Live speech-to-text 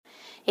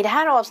I det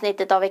här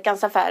avsnittet av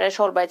Veckans Affärers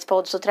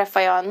hållbarhetspodd så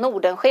träffar jag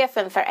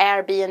Nordenchefen för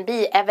Airbnb,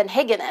 Evan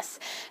Hegernes.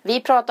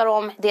 Vi pratar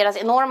om deras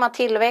enorma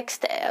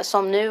tillväxt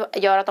som nu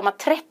gör att de har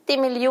 30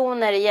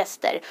 miljoner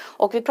gäster.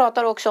 Och vi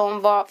pratar också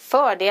om vad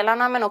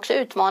fördelarna men också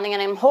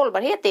utmaningarna inom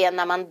hållbarhet är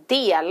när man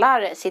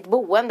delar sitt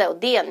boende och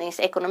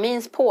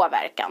delningsekonomins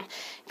påverkan.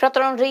 Vi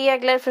pratar om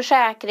regler,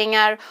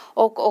 försäkringar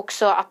och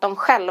också att de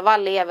själva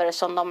lever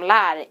som de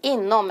lär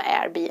inom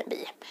Airbnb.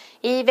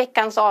 I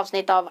veckans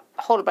avsnitt av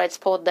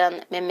Hållbarhetspodden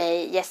med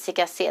mig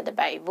Jessica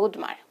Cederberg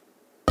Woodmar.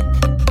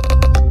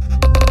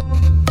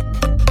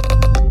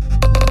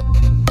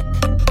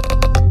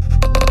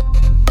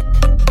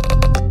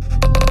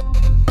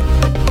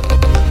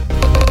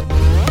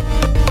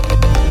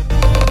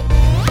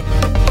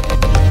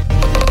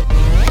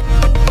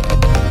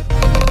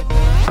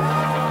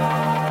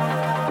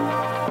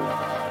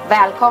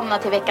 Välkomna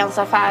till Veckans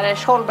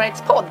Affärers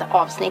hållbarhetspodd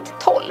avsnitt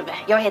 12.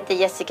 Jag heter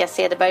Jessica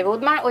Cederberg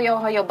Woodmar och jag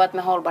har jobbat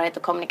med hållbarhet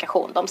och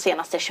kommunikation de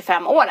senaste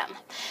 25 åren.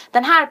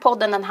 Den här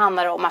podden den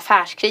handlar om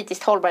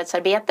affärskritiskt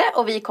hållbarhetsarbete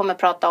och vi kommer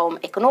prata om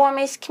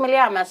ekonomisk,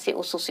 miljömässig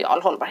och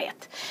social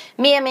hållbarhet.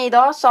 Med mig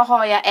idag så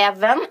har jag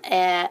Evan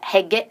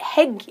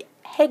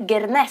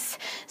Hegernes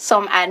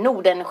som är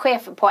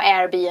Nordenchef på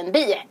Airbnb.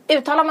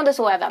 Uttalar man det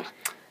så, Evan?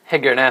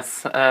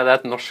 Hegernes, det är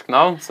ett norskt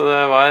namn så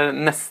det var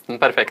nästan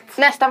perfekt.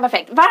 Nästan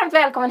perfekt. Varmt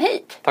välkommen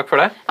hit. Tack för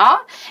det. Ja,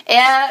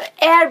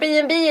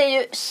 Airbnb är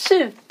ju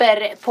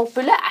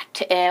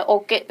superpopulärt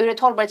och ur ett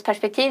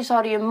hållbarhetsperspektiv så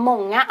har det ju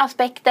många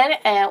aspekter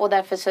och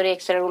därför så är det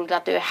extra roligt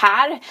att du är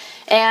här.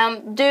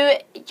 Du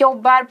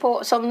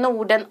jobbar som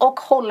Norden- och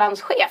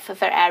Hollandschef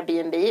för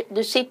Airbnb.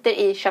 Du sitter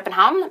i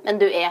Köpenhamn men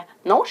du är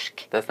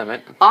norsk. Det stämmer.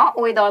 Ja,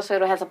 och idag så är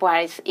du hälsa på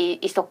här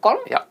i Stockholm,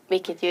 ja.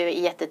 Vilket ju är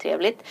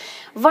jättetrevligt.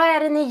 Vad är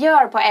det ni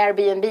gör på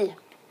Airbnb?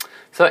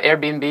 Så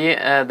Airbnb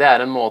det är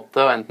en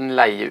måte att enten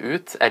leie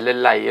ut eller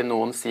leie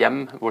någons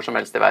hem hvor som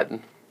helst i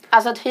världen.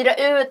 Alltså att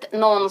hyra ut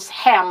någons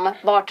hem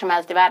vart som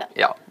helst i världen?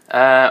 Ja,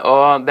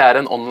 och det är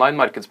en online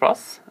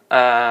marknadsplats.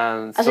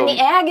 Alltså ni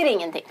äger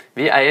ingenting?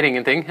 Vi äger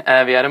ingenting.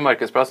 Vi är en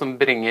marknadsplats som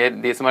bringer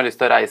de som har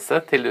lyst att resa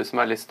till de som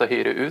har lyst att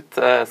hyra ut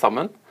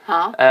sammen.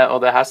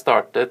 Och det här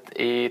startet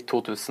i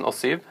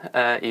 2007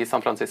 i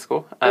San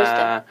Francisco.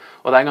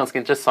 Och det är en ganska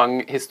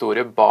intressant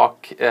historia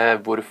bak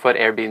varför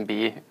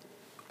Airbnb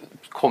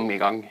kom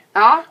igång.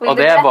 Ja, och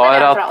det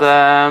var att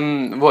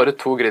våra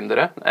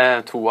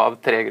två av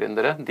tre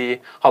grundare, de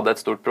hade ett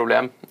stort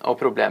problem. Och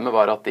problemet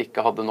var att de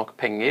inte hade nog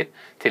pengar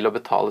till att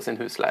betala sin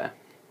husleie.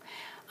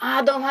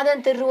 De hade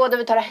inte råd att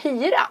betala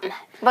hyran.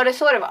 Var det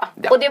så det var?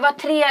 Ja. Och det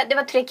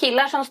var tre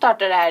killar som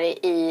startade det här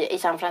i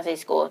San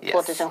Francisco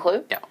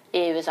 2007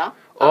 i USA.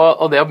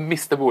 Och det att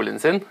mista boligen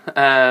sin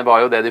var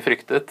ju det de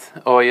fryktet.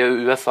 Och i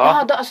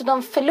USA... Ja, alltså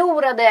de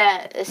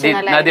förlorade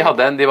sina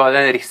lägenheter? Nej, de var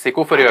en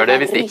risiko för att göra det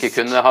hvis de inte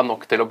kunde ha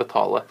nog till att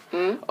betala.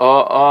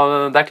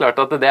 Och det är klart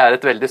att det är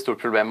ett väldigt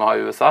stort problem att ha i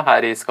USA.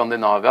 Här i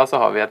Skandinavien så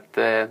har vi ett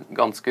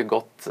ganska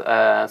gott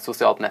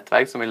socialt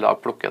nätverk som vill då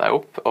plocka dig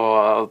upp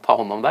och ta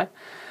hand om dig.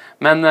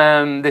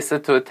 Men disse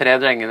tre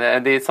drengene,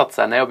 de satte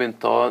seg ned og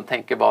begynte å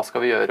tenke hva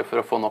skal vi gjøre for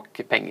å få nok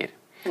penger.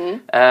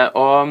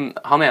 Og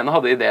han ene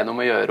hadde ideen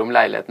om å gjøre om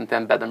leiligheten til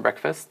en bed and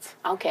breakfast.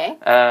 Okay.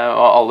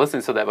 Og alle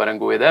syntes jo det var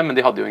en god idé, men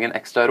de hadde jo ingen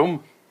ekstra rom.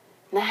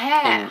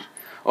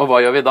 Og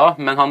hva gjør vi da?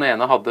 Men han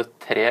ene hadde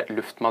 3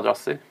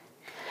 luftmadrasser.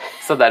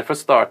 Så derfor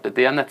startet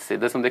de en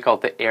nettside som de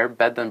kalte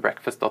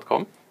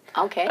airbedandbreakfast.com.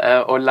 Okay.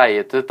 Och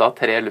lejat ut då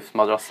 3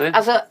 luftmadrasser.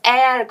 Alltså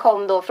Air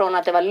kom då från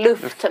att det var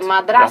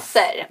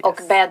luftmadrasser och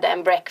bed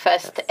and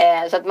breakfast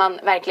så att man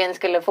verkligen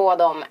skulle få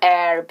dem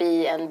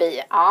Airbnb.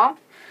 Ja.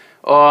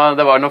 Och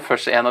det var nog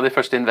först en av de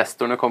första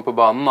investorerna kom på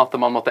banan att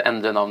man måste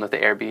ändra namnet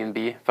till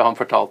Airbnb för han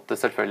fortalte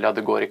selvfølgelig att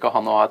det går inte att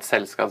ha ett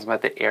sällskap som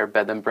heter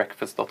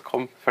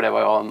airbedandbreakfast.com för det var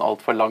ju en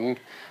allt för lång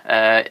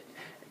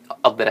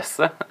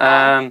adresse.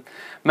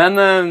 Men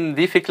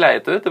de fick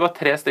lejet ut. Det var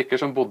 3 stykker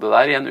som bodde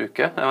där i en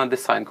uke. Det var en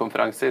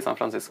designkonferens i San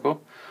Francisco.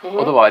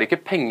 Och det var inte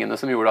pengarna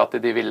som gjorde att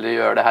de ville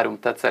göra det här om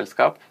till ett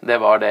sällskap. Det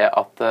var det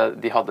att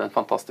de hade en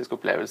fantastisk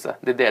upplevelse.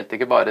 De delte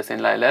inte bara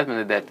sin lägenhet, men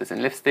de delte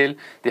sin livsstil.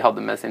 De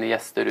hade med sina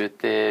gäster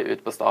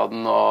ut på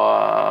staden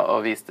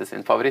och viste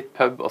sin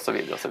favoritpub och så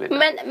vidare och så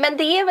vidare. Men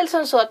det är väl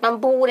som så att man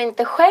bor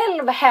inte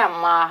själv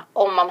hemma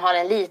om man har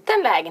en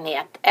liten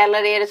lägenhet?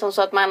 Eller är det som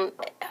så att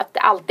det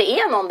alltid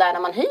är någon där när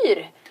man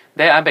hyr?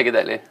 Det är bägge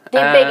delar. Det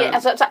är bägge,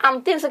 alltså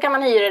antingen så kan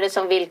man hyra det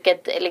som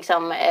vilket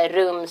liksom,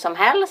 rum som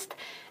helst.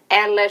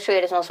 Eller så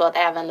är det som så att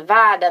även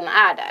värden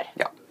är där.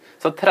 Ja,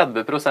 så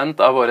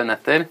 30% av våra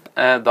nätter,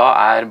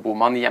 bor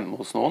man hemma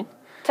hos någon.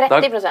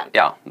 30%?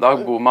 Ja, då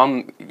bor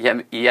man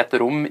i ett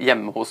rum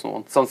hemma hos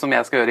någon. Sånt som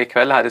jag ska göra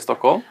ikväll här i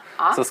Stockholm.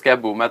 Ja. Så ska jag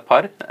bo med ett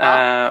par.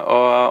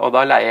 Och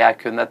då lejer jag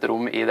kun ett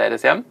rum i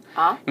deras hem.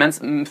 Ja. Men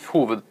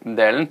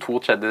huvuddelen,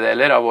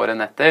 2/3 av våra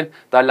nätter,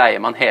 då lejer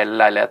man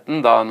hela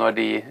lägenheten då när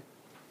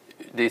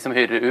de som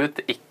hyr ut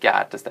inte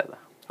är till stede.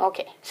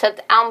 Okej, så att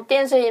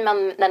antingen så hyr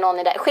man när någon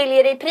är där.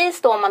 Skiljer det i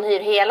pris då om man hyr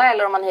hela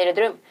eller om man hyr ett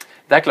rum?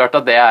 Det klart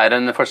at det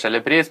en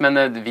forskjellig pris, men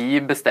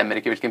vi bestemmer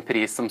ikke hvilken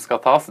pris som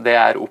skal tas. Det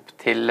opp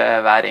til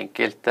hver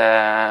enkelt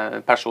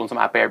person som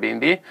på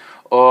Airbnb.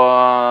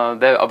 Og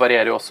det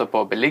varierer jo også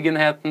på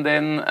beliggenheten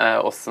din,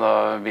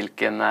 også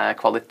hvilken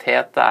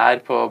kvalitet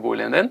det på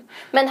boligen din.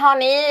 Men har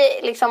ni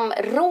liksom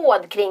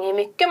råd kring hur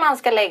mycket man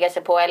ska lägga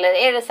sig på?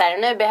 Eller det så här,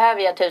 nu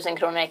behöver jag 1000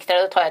 kronor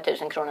extra, då tar jag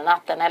 1000 kronor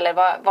natten? Eller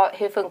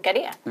hur funkar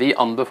det? Vi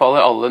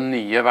anbefaler alle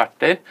nye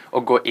verter å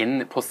gå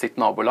inn på sitt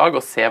nabolag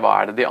og se hva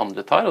det de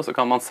andre tar, og så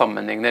kan man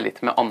sammenligne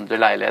litt med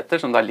andre leiligheter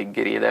som da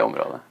ligger i det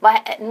området.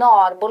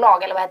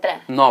 Nabolag, eller vad heter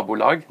det?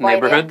 Nabolag,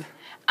 neighborhood.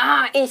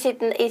 I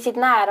sitt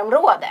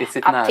närområde. I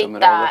sitt att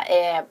titta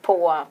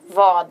på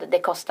vad det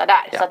kostar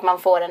där. Ja. Så att man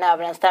får en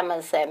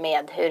överensstämmelse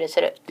med hur det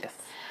ser ut. Yes.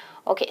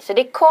 Okej, så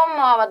det kom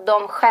av att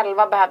de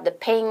själva behövde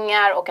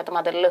pengar och att de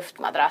hade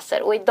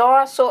luftmadrasser. Och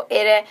idag så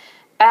det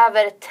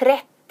över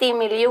 30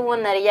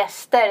 miljoner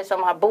gäster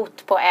som har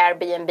bott på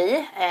Airbnb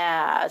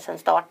sedan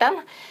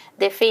starten.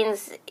 Det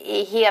finns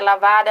i hela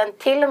världen.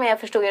 Till och med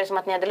förstod jag det som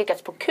att ni hade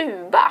lyckats på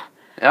Kuba.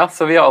 Ja,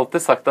 så vi har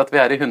alltid sagt at vi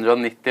i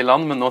 190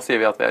 land, men nå sier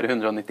vi at vi i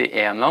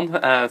 191 land.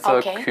 Så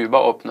okay. Cuba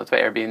åpnet for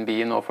Airbnb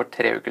nå for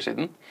 3 uker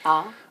siden.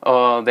 Ja.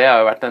 Og det har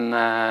jo vært en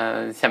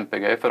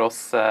kjempegøy for oss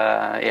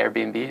i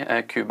Airbnb.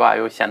 Cuba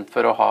jo kjent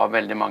for å ha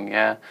veldig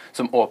mange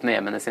som åpner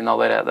hjemmene sine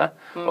allerede.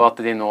 Og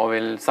at de nå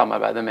vil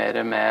samarbeide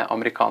mer med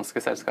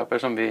amerikanske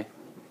selskaper som vi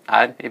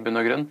i bunn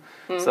og grunn.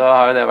 Så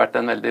har det vært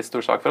en veldig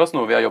stor sak for oss,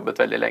 noe vi har jobbet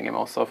veldig lenge med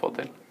også å få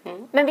til.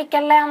 Men vilka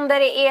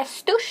länder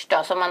störst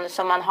då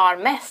som man har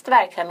mest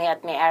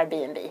verksamhet med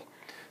Airbnb?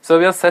 Så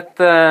vi har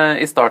sett,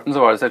 i starten så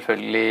var det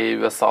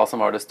selvfølgelig USA som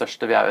var det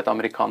største, vi jo et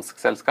amerikansk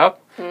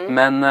selskap.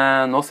 Men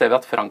nå ser vi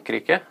at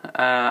Frankrike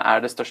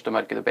det største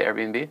markedet på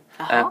Airbnb.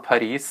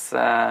 Paris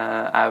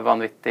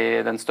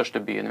vanvittig den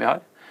største byen vi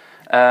har.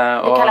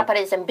 Du kaller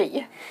Paris en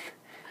by?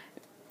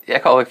 Jeg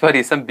kaller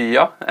Paris en by,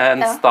 ja.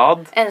 En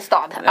stad. En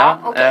stad, ja.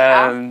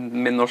 Okay,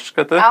 min norsk,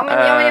 vet du. Ja,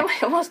 men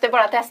jag måste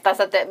bara testa.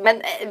 Så att,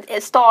 men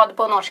stad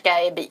på norska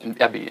by.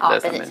 Ja, by, det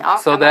stemmer. Ja,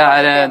 så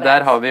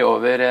der har vi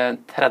over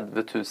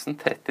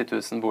 30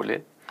 000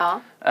 boliger. Ja.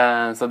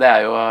 Så det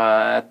jo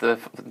et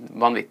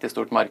vanvittig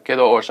stort marked,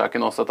 og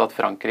årsaken også til at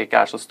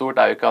Frankrike så stort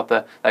jo ikke at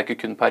det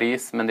ikke kun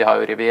Paris, men de har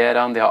jo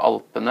Rivieraen, de har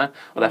Alpene,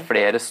 og det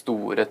flere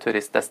store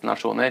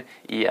turistdestinasjoner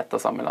i ett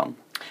og samme land.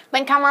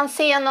 Men kan man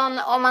se någon,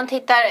 om man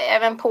tittar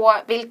även på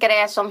vilka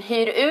det som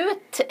hyr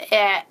ut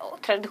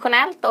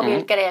traditionellt och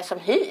vilka det som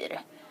hyr?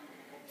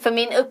 För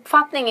min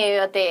uppfattning ju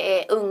att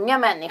det unga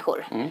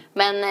människor.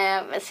 Men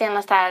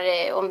senast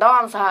här om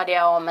dagen så hörde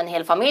jag om en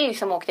hel familj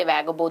som åkte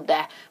iväg och bodde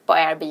på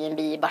Airbnb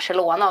i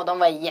Barcelona. Och de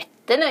var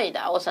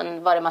jättenöjda. Och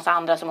sen var det massa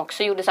andra som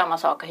också gjorde samma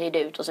sak och hyrde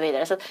ut och så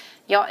vidare. Så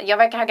jag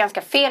verkar ha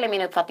ganska fel i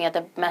min uppfattning att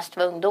det mest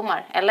var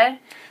ungdomar, eller?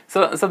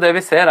 Så det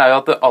vi ser jo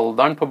at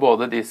alderen på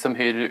både de som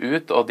hyrer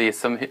ut og de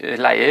som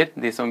leier,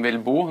 de som vil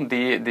bo,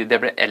 det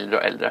blir eldre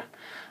og eldre.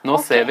 Nå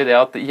ser vi det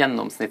at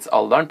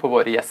gjennomsnittsalderen på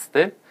våre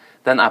gjester,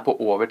 den på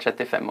over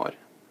 35 år.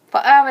 På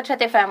över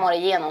 35 år i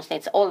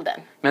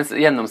genomsnittsåldern. Mens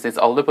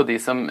gjennomsnittsalder på de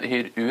som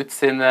hyr ut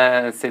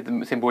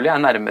sin bolig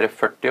nærmere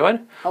 40 år.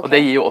 Okay. Og det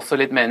gir jo også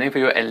litt mening, for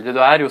jo eldre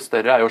du jo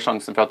større jo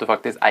sjansen for at du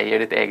faktisk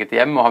eier ditt eget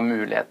hjem og har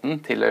muligheten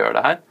til å gjøre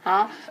det her.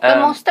 Ja.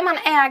 Men måste man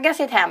äga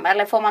sitt hem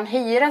eller får man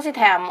hyra sitt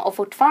hem och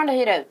fortfarande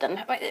hyra ut den?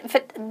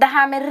 För det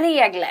här med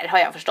regler har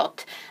jag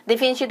förstått. Det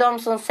finns ju de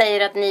som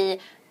säger att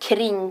ni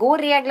kringgår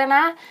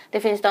reglerna. Det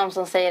finns de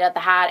som säger att det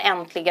här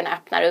äntligen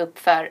öppnar upp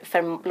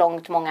för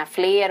långt många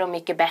fler och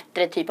mycket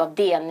bättre typ av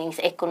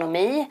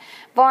delningsekonomi.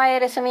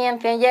 Vad det som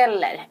egentligen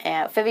gäller?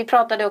 För vi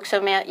pratade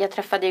också jag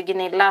träffade ju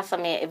Gunilla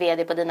som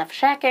vd på Dina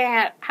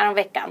Försäkringar här om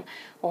veckan.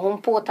 Och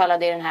hon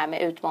påtalade den här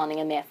med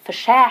utmaningen med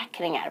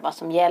försäkringar. Vad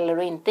som gäller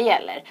och inte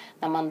gäller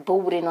när man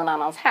bor i någon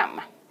annans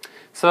hem.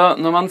 Så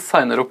når man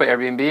signer opp på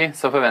Airbnb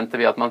så forventer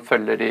vi at man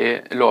følger de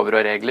lover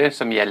og regler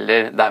som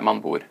gjelder der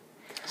man bor.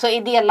 Så i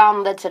det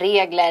landets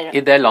regler?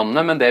 I det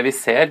landet, men det vi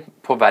ser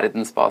på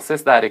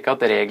verdensbasis, det ikke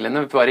at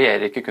reglene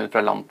varierer ikke kun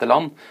fra land til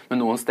land, men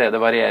noen steder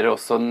varierer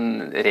også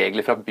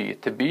regler fra by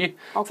til by,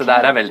 så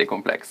det veldig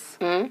kompleks.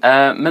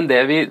 Men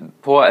det vi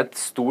på et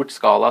stort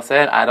skala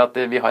ser, at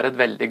vi har et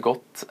veldig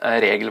godt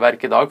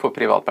regelverk i dag for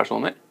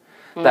privatpersoner.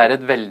 Det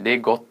et veldig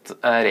godt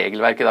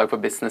regelverk i dag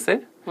for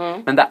businesser,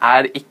 men det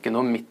ikke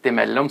noe midt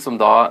imellom som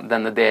da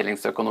denne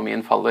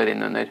delingsøkonomien faller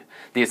inn under.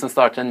 De som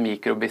starter en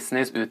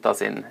mikrobusiness ut av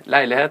sin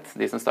leilighet,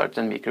 de som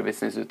starter en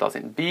mikrobusiness ut av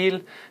sin bil,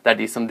 det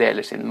de som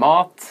deler sin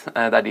mat,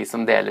 det de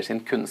som deler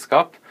sin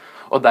kunnskap.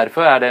 Og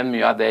derfor det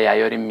mye av det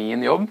jeg gjør i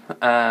min jobb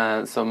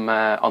som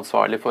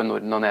ansvarlig for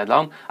Norden og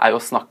Nederland, jo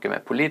å snakke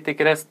med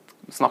politikere,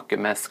 snakke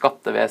med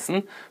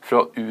skattevesen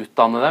for å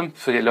utdanne dem,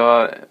 for å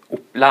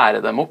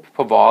lære dem opp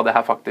på hva det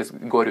her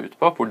faktisk går ut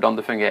på, hvordan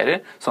det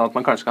fungerer, sånn at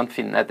man kanskje kan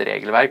finne et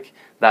regelverk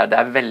der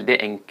det veldig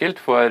enkelt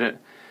for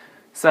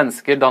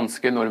svensker,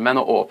 dansker, nordmenn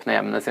å åpne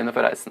hjemmene sine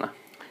for reisende.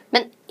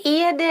 Men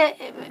det,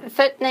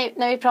 för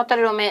när vi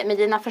pratade då med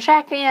Dina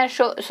Försäkringar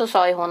så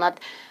sa ju hon att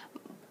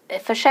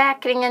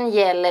försäkringen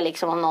gäller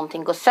liksom om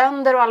någonting går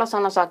sönder och alla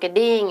sådana saker,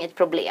 det är inget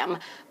problem.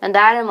 Men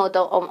däremot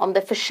om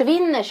det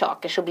försvinner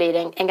saker så blir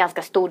det en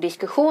ganska stor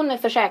diskussion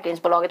med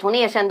försäkringsbolaget. Hon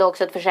erkände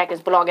också att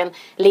försäkringsbolagen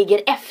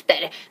ligger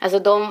efter. Alltså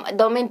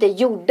de är inte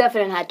gjorda för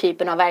den här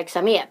typen av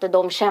verksamhet.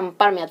 De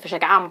kämpar med att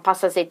försöka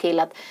anpassa sig till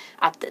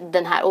att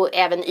den här, och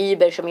även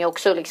Uber som är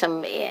också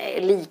liksom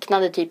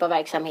liknande typ av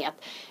verksamhet.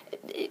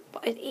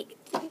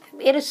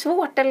 Är det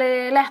svårt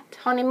eller lätt?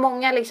 Har ni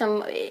många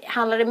liksom,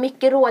 handlar det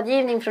mycket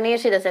rådgivning från er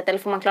sida sett eller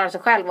får man klara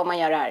sig själv om man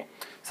gör det här?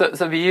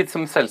 Så vi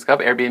som selskap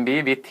Airbnb,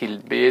 vi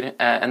tilbyr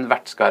en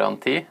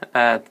vertsgaranti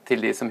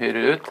till de som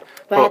hyrer ut.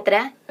 Vad heter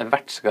det? En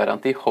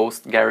vertsgaranti,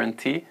 host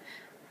guarantee.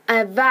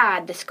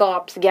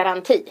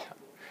 Värdskapsgaranti.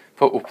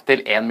 På upp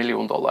till $1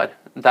 million.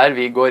 Der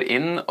vi går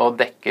inn og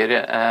dekker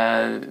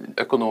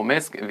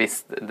økonomisk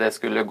hvis det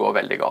skulle gå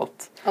veldig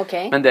galt.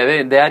 Okay. Men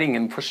det er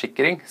ingen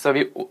forsikring, så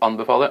vi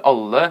anbefaler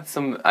alle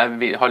som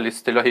har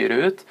lyst til å hyre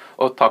ut,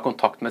 å ta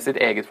kontakt med sitt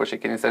eget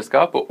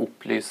forsikringsselskap og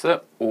opplyse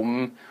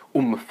om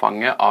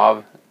omfanget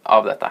av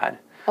dette her.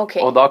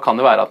 Okay. Og da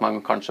kan det være at man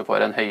kanskje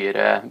får en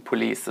høyere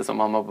police som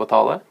man må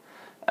betale.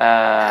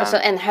 Altså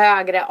en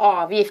høyere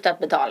avgift å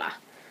betale.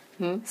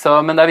 Så,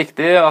 men det er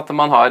viktig at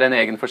man har en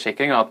egen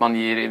forsikring, og at man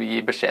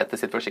gir beskjed til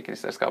sitt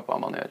forsikringsselskap hva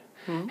man gjør.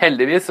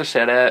 Heldigvis så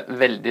skjer det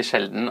veldig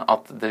sjelden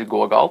at det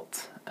går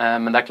galt,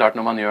 men det er klart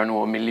når man gjør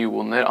noe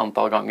millioner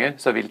antall ganger,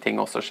 så vil ting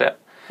også skje.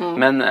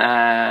 Men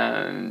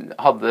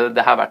hadde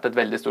det her vært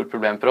et veldig stort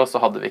problem for oss,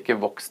 så hadde vi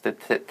ikke vokst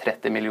til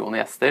 30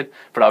 millioner gjester,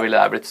 for da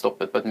ville det blitt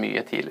stoppet på et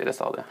mye tidligere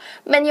stadie.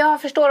 Men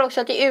jag förstår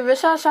också att i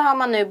USA så har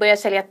man nu börjat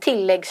sälja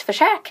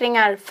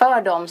tilläggsförsäkringar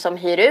för de som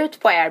hyr ut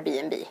på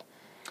Airbnb.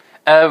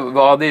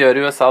 Hva de gjør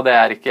i USA, det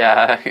er ikke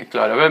jeg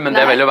klar over, men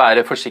det vil jo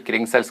være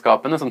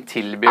forsikringsselskapene som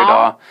tilbyr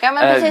ja, men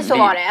precis så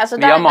var det. Altså,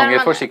 vi har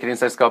mange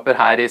forsikringsselskaper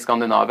her i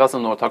Skandinavia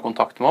som nå tar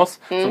kontakt med oss,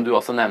 som du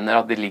også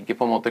nevner at de ligger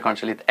på en måte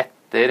kanskje litt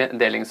etter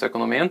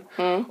delingsøkonomien,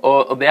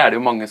 og det er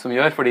det jo mange som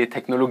gjør, fordi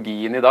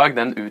teknologien i dag,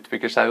 den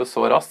utvikler seg jo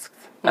så raskt,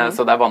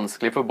 så det er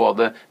vanskelig for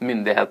både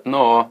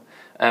myndighetene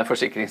og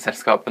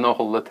forsikringsselskapene å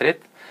holde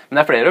tritt. Men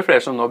det er flere og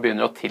flere som nå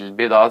begynner å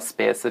tilby da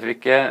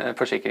spesifikke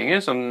forsikringer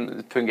som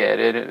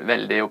fungerer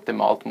veldig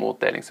optimalt mot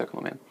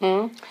delingsøkonomien.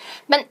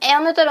 Men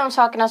en av de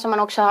sakerna som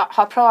man också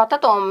har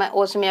pratat om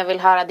och som jag vill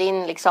höra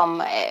din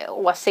liksom,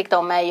 åsikt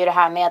om är ju det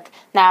här med att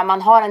när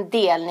man har en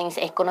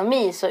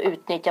delningsekonomi så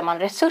utnyttjar man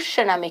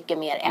resurserna mycket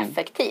mer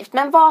effektivt.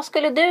 Men vad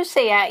skulle du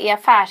säga är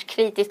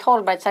affärskritiskt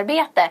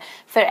hållbarhetsarbete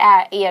för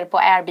er på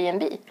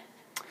Airbnb?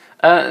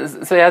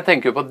 Så jeg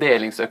tenker jo på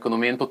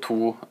delingsøkonomien på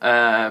to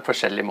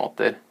forskjellige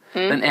måter.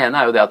 Den ene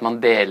er jo det at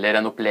man deler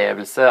en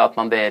opplevelse, at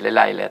man deler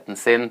leiligheten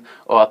sin,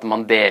 og at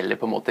man deler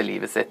på en måte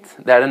livet sitt.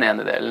 Det er den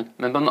ene delen.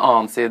 Men på den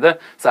annen side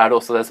så er det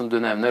også det som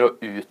du nevner, å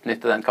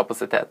utnytte den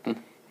kapasiteten.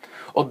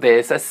 Og det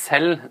i seg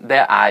selv,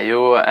 det er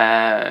jo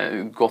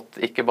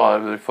godt ikke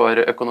bare for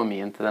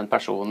økonomien til den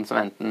personen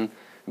som enten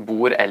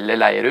bor eller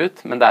leier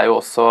ut, men det er jo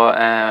også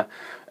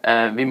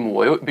vi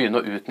må jo begynne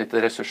å utnytte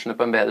ressursene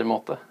på en bedre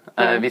måte.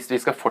 Hvis vi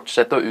skal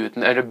fortsette å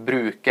eller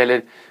bruke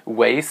eller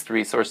waste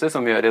resources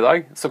som vi gjør i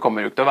dag, så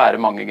kommer det jo ikke til å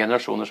være mange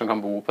generasjoner som kan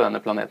bo på denne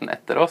planeten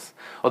etter oss.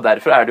 Og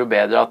derfor er det jo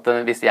bedre at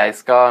hvis jeg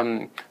skal,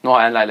 nå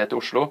har jeg en leilighet i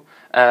Oslo,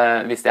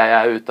 hvis jeg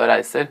er ute og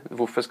reiser,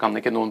 hvorfor kan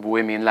ikke noen bo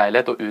i min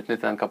leilighet og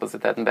utnytte den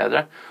kapasiteten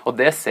bedre? Og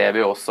det ser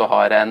vi også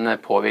har en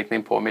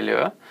påvirkning på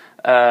miljøet.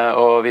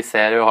 Og vi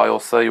har jo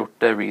også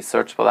gjort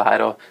research på det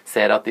her og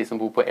ser at de som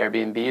bor på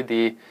Airbnb,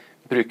 de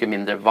bruker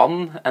mindre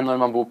vann enn når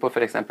man bor på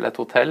for eksempel et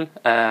hotell.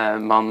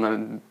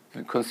 Man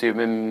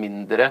konsumer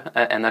mindre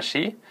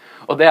energi.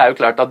 Och det är ju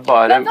klart att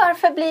bara... Men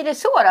varför blir det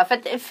så då?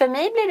 För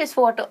mig blir det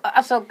svårt,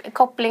 alltså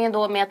kopplingen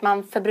då med att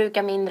man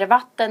förbrukar mindre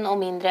vatten och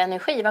mindre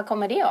energi. Vad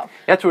kommer det av?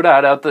 Jag tror det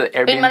är det att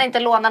Airbnb... Vill man inte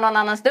låna någon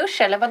annans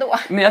dusch eller vadå?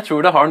 Men jag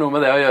tror det har något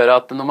med det att göra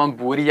att när man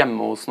bor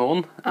hemma hos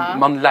någon,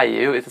 man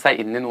lejer ju sig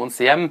in i någons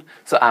hem,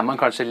 så är man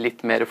kanske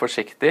lite mer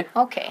försiktig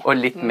och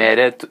lite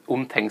mer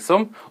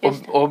omtänksam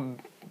och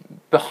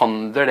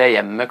behandler det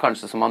hjemme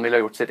kanskje som man ville ha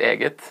gjort sitt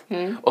eget.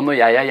 Og når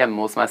jeg er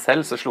hjemme hos meg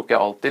selv, så slukker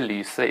jeg alltid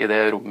lyset i det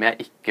rommet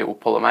jeg ikke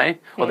oppholder meg i.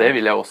 Og det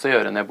vil jeg også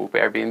gjøre når jeg bor på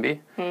Airbnb.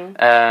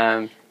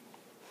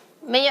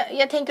 Men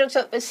jag tänker också,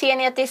 ser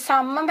ni att det är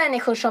samma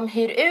människor som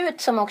hyr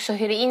ut som också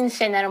hyr in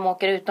sig när de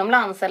åker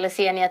utomlands? Eller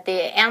ser ni att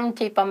det är en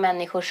typ av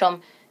människor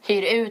som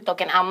hyr ut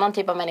och en annan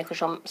typ av människor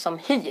som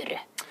hyr?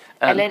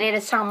 Eller är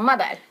det samma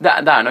där?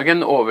 Det är nog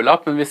en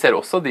overlapp, men vi ser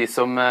också de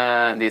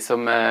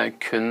som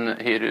kun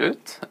hyr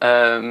ut.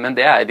 Men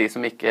det är de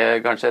som inte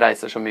kanske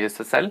reser så mycket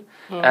sig själv.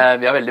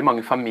 Vi har väldigt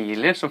många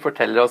familjer som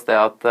forteller oss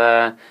det att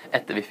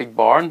efter vi fick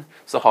barn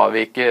så har vi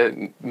inte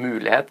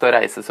möjlighet att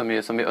resa så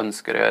mycket som vi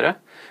önskar att göra.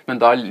 Men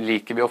då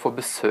liker vi att få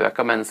besök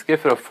av människor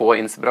för att få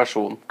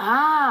inspiration. Så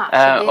det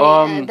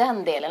är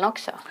den delen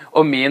också.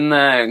 Och min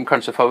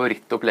kanske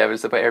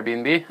favoritupplevelse på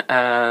Airbnb,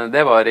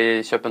 det var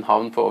i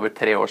København för över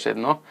 3 år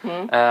sedan nu.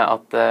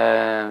 Att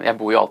jag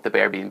bor ju alltid på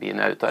Airbnb när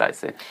jag är ute och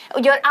reser.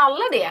 Och gör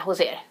alla det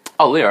hos er?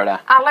 Alla gör det.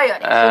 Alla gör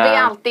det. Så det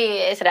är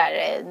alltid sådär.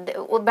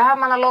 Och behöver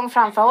man ha lång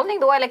framförhållning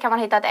då eller kan man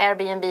hitta ett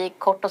Airbnb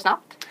kort och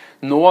snabbt?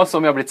 Nå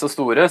som vi har blitt så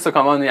store, så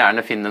kan man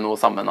gjerne finne noe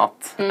samme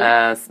natt.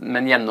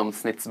 Men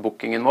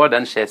gjennomsnittsbookingen vår,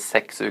 den skjer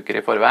 6 uker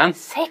i forveien.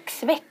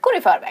 6 veckor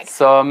i förväg?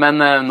 Men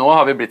nå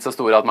har vi blitt så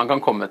store at man kan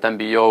komme til en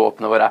by og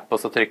åpne vår app, og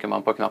så trykker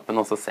man på knappen,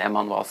 og så ser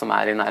man hva som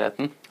er i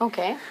nærheten.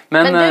 Okej.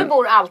 Men du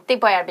bor alltid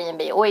på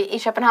Airbnb, og i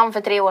København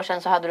for 3 år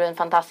siden så hadde du en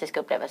fantastisk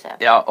opplevelse.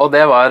 Ja, og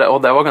det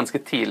var ganske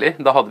tidlig.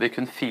 Da hadde vi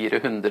kun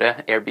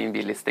 400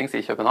 Airbnb-listings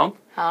i København.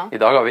 Ja. I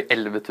dag har vi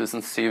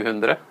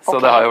 11.700, så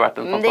det har jo vært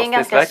en fantastisk vekst. Det er en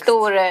ganske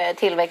stor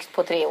tilvekst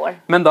på 3 år.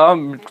 Men da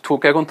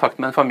tok jeg kontakt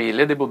med en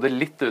familie, de bodde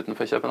litt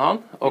utenfor København,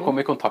 og kom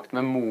i kontakt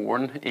med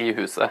moren i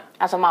huset.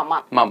 Altså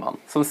mammaen?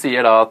 Mammaen, som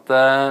sier da at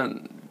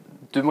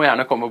du må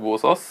gjerne komme og bo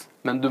hos oss,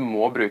 men du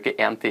må bruke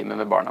 1 time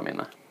med barna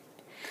mine.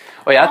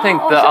 Og jeg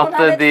tenkte så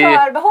at de...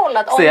 Forbehold,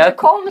 at om du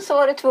kom så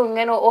var du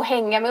tvungen å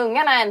henge med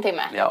ungene 1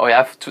 time? Ja, og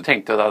jeg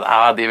tenkte jo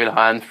at de vil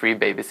ha en free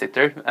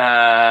babysitter.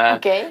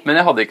 Men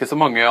jeg hadde ikke så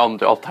mange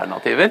andre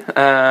alternativer.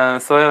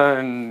 Så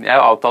jeg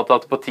avtalte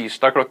at på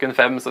tirsdag klokken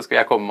 5 så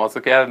skulle jeg komme, og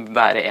så skulle jeg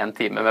være 1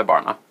 time med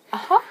barna.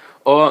 Aha.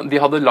 Og de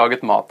hadde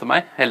laget mat til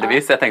meg,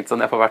 heldigvis. Jeg tenkte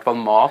sånn, jeg får i hvert fall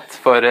mat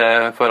for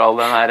all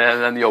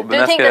den jobben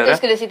jeg skal gjøre. Du tenkte at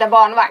du skulle sitte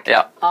barnevakt?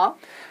 Ja.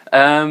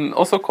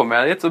 Og så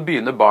kommer jeg dit, så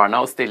begynner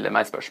barna å stille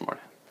meg spørsmål.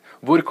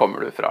 Hvor kommer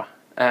du fra?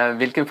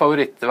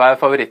 Hva er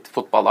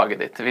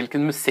favorittfotballaget ditt?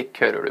 Hvilken musikk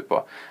hører du på?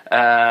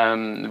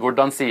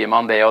 Hvordan sier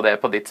man det og det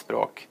på ditt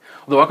språk?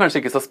 Og det var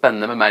kanskje ikke så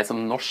spennende med meg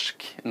som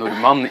norsk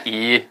nordmann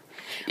i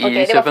København.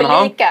 Det var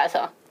for like,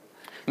 altså.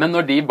 Men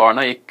når de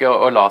barna gikk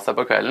og la seg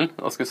på kvelden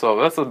og skulle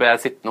sove, så ble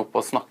jeg sittende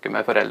oppe og snakke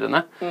med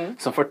foreldrene,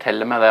 som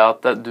forteller meg det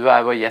at du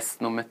er vår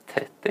gjest nummer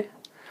 30.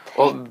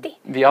 Og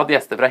vi har hatt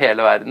gjester fra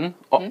hele verden,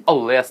 og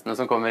alle gjestene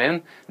som kommer inn,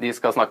 de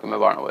skal snakke med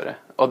barna våre.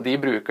 Og de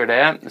bruker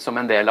det som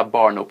en del av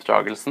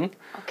barneoppdragelsen,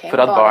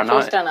 for at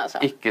barna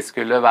ikke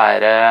skulle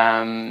være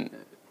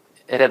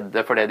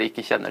redde for det de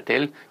ikke kjenner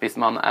til. Hvis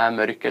man er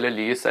mørk eller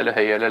lys eller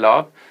høy eller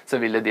lav, så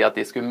ville de at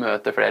de skulle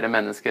møte flere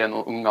mennesker enn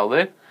ung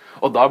alder.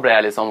 Og da ble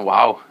jeg litt sånn,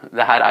 wow,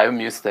 det her er jo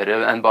mye større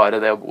enn bare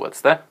det å bo et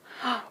sted.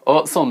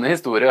 Og sånne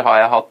historier har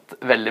jeg hatt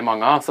veldig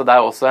mange av, så det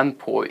er også en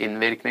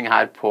påinnvirkning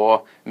her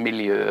på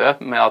miljøet,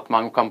 med at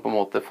man kan på en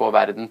måte få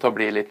verden til å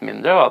bli litt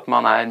mindre, og at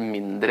man er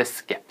mindre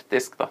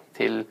skeptisk da,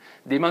 til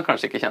de man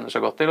kanskje ikke kjenner så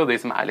godt til, og de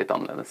som er litt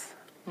annerledes.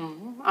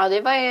 Ja,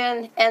 det var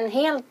ju en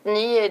helt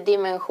ny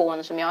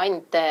dimension som jag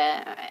inte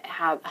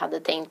hade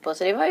tänkt på,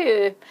 så det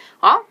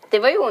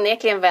var ju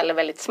onekligen väldigt,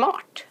 väldigt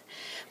smart.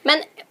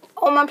 Men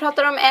om man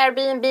pratar om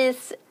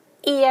Airbnbs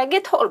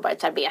eget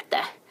hållbarhetsarbete,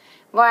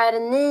 vad är det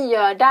ni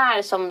gör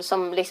där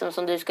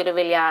som du skulle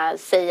vilja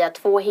säga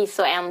 2 hiss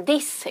och 1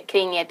 diss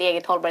kring ert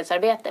eget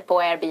hållbarhetsarbete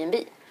på Airbnb?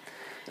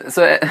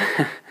 Så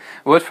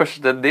vår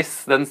første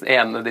diss, den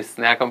ene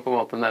dissen jeg kan på en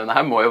måte nevne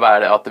her, må jo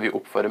være det at vi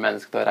oppfordrer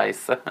mennesker til å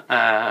reise.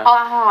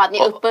 Aha,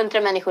 ni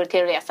oppmuntrer mennesker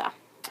til å reise.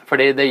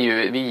 Fordi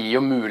vi gir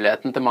jo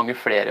muligheten til mange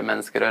flere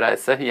mennesker å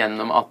reise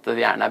gjennom at det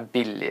gjerne er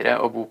billigere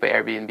å bo på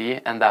Airbnb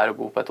enn det er å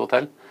bo på et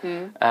hotell.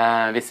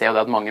 Vi ser jo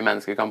det at mange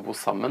mennesker kan bo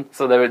sammen.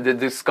 Så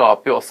det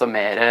skaper jo også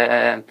mer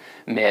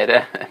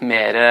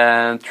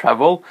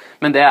travel.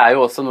 Men det er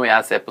jo også noe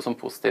jeg ser på som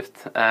positivt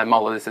med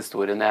alle disse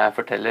historiene jeg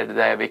forteller.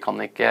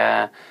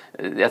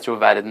 Jeg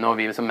tror verden og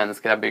vi som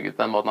mennesker er bygget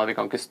på den måten at vi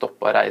kan ikke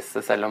stoppe å reise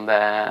selv om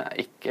det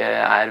ikke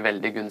er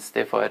veldig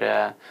gunstig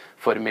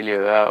for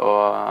miljøet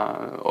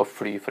og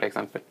fly for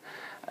eksempel.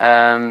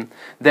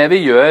 Det vi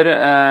gjør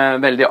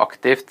veldig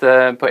aktivt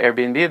på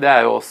Airbnb, det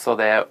er jo også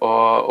det å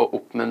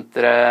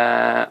oppmuntre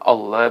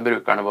alle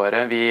brukerne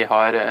våre. Vi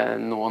har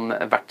noen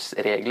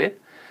vertsregler.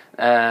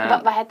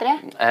 Hva heter det?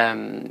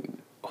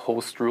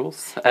 Host rules.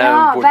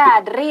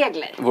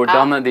 Værdregler.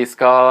 Hvordan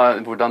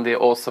de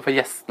også for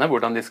gjestene,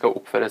 hvordan de skal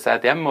oppføre seg i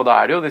et hjem. Og da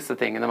er det jo disse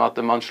tingene med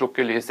at man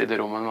slukker lys i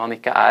det rommet man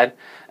ikke er.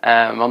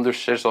 Man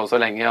dusjer så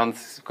lenge. Man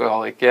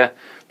skal ikke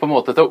på en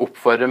måte til å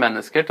oppfordre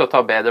mennesker til å ta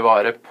bedre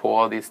vare på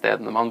de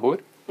stedene man bor.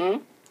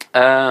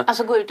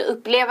 Altså gå ut og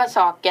oppleve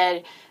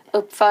saker,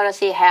 oppføre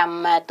seg i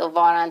hemmet og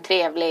være en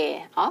trevlig...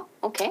 Ja,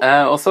 ok.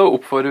 Og så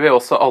oppfordrer vi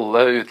også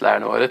alle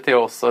utlærerne våre til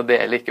å også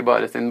dele ikke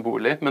bare sin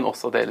bolig, men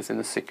også dele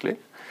sine sykler.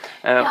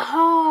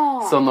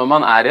 Så når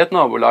man er i et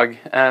nabolag,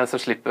 så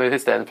slipper vi i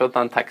stedet for å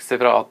ta en taxi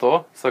fra A til Å,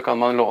 så kan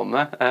man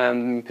låne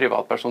en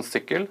privatpersons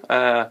sykkel.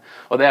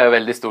 Og det er jo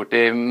veldig stort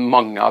i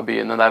mange av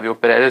byene der vi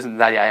opererer,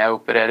 der jeg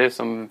opererer,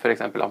 som for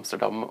eksempel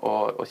Amsterdam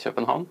og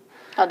København.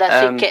 Ja,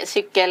 der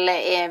sykkel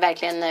er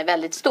virkelig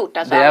veldig stort.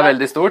 Altså det er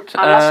veldig stort.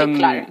 Alle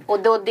sykler. Og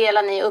da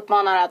deler ni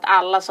oppmaner at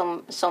alle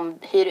som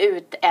hyr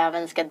ut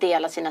even skal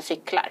dele sine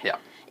sykler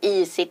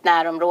i sitt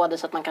nærområde,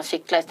 så at man kan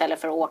sykle i stedet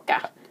for å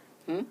åke.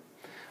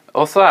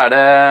 Og så er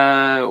det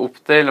opp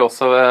til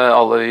også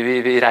alle,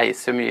 vi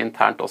reiser jo mye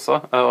internt også,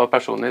 og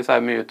personlig så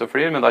er vi mye ute og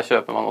flyr, men da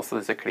kjøper man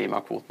også disse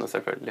klimakvotene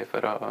selvfølgelig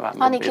for å være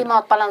med. Ni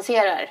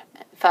klimatbalanserer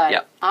for?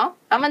 Ja,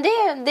 men det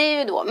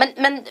er jo da.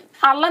 Men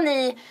alle ni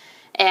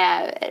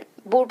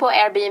bor på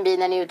Airbnb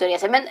när ni är ute och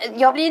reser. Men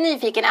jag blir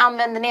nyfiken,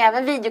 använder ni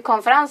även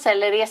videokonferenser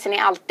eller reser ni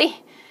alltid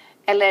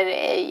Eller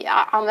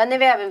använder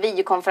vi även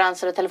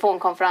videokonferenser och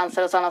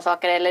telefonkonferenser och sådana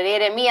saker? Eller är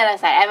det mer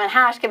så här, även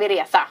här ska vi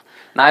resa?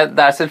 Nei,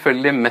 det er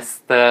selvfølgelig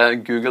mest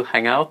Google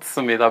Hangout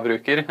som vi da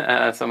bruker,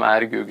 som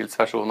er Googles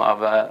versjon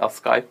av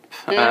Skype.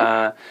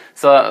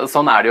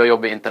 Sånn er det jo å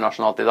jobbe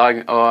internasjonalt i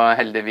dag, og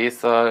heldigvis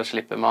så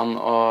slipper man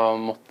å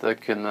måtte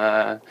kunne,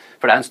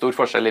 for det er en stor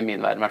forskjell i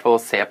min verden i hvert fall,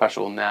 å se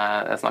personen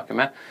jeg snakker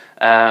med.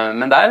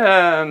 Men det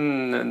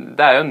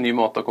er jo en ny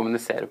måte å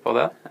kommunisere på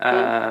det.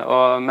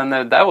 Men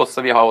det er jo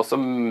også, vi har også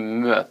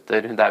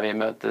møter der vi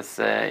møtes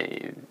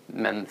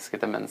menneske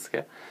til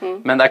menneske.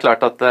 Men det er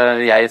klart at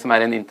jeg som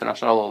er en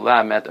internasjonal rolle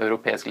er med et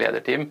europeisk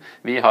lederteam.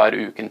 Vi har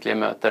ukentlige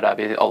møter der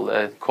vi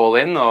alle call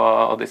in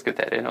og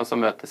diskuterer, og så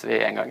møtes vi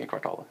en gang i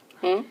kvartalet.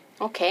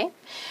 Okej.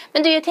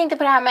 Men du, jag tänkte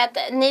på det här med att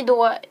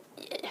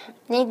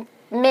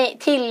ni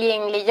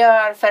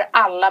tillgängliggör för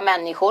alla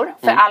människor.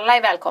 För alla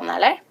är välkomna,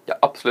 eller? Ja,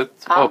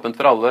 absolutt. Åpent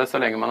for alle så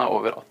lenge man er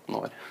over 18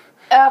 år.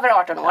 Över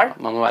 18 år? Ja,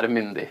 man må være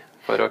myndig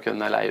for å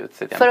kunne leie ut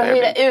sitt hjem. För att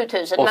hyra ut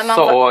huset? Også men man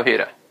får... å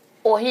hyre.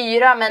 Och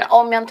hyra, men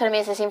om man tar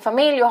med sig sin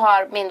familj och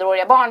har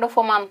mindreåriga barn, då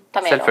får man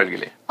ta med dem?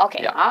 Selvfølgelig.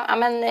 Okej, ja.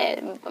 Men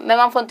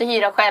man får inte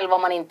hyra själv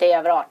om man inte är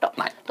över 18.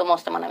 Nej. Då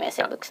måste man ha med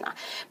sig vuxna.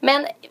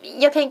 Men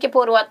jag tänker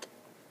på då att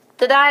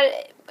det där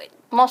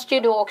måste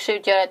ju då också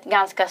utgöra ett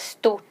ganska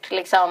stort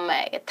liksom,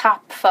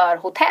 tapp för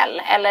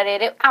hotell. Eller är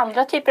det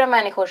andra typer av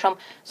människor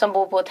som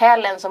bor på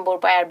hotellen som bor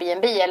på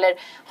Airbnb? Eller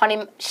har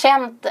ni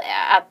känt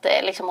att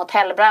liksom,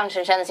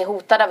 hotellbranschen känner sig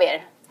hotad av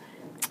er?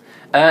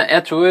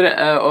 Jeg tror,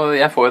 og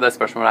jeg får jo det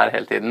spørsmålet her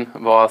hele tiden,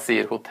 hva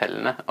sier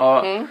hotellene?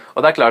 Og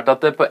det er klart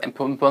at på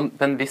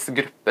en viss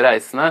gruppe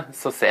reisende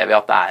så ser vi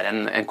at det er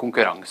en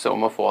konkurranse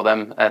om å få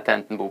dem til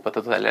enten bo på et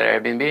hotell eller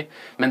Airbnb.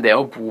 Men det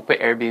å bo på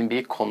Airbnb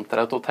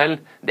kontra et hotell,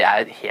 det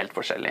er helt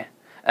forskjellig.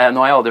 Nå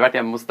har jeg aldri vært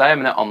hjemme hos deg,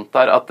 men jeg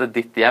antar at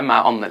ditt hjem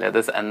er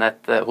annerledes enn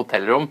et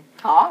hotellrom.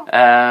 Ja.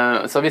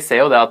 Så vi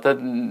ser jo det at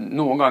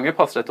noen ganger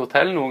passer et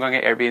hotell, noen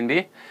ganger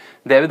Airbnb.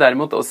 Det vi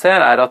derimot også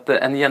ser er at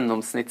en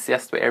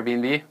gjennomsnittsgjest på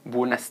Airbnb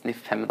bor nesten i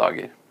 5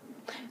 dager.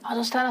 Ja,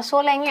 de stannar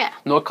så lenge.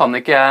 Nå kan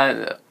ikke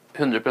jeg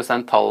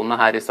 100% tallene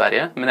her i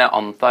Sverige, men jeg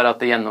antar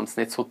at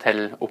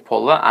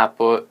gjennomsnittshotelloppholdet er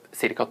på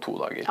cirka 2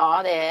 dager.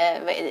 Ja,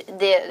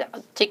 det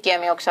tycker jag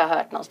mig också ha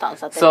hört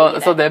någonstans. Att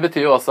det så det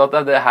betyr jo også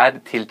at det her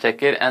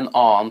tiltrekker en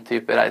annen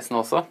type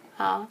reisende også.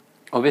 Ja.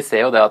 Og vi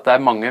ser jo det at det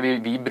er mange,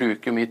 vi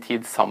bruker jo mye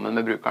tid sammen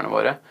med brukerne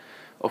våre.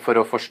 Og for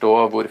å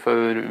forstå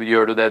hvorfor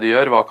gjør du det du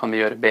gjør, hva kan vi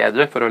gjøre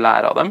bedre for å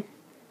lære av dem.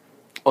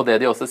 Og det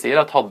de også sier,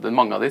 at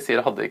mange av de sier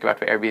at hadde det ikke vært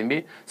for Airbnb,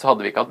 så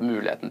hadde vi ikke hatt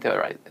muligheten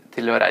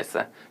til å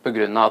reise. På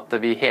grunn av at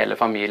vi hele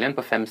familien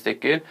på 5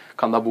 stykker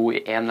kan da bo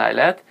i en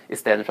leilighet, i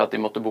stedet for at de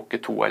måtte booke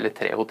 2 eller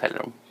 3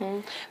 hotellrom.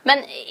 Men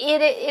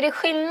är det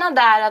skillnad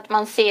där att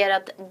man ser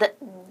att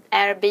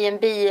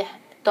Airbnb,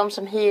 de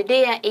som hyr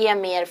det är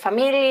mer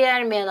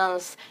familjer medan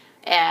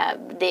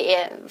det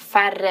är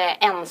färre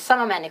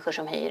ensamma människor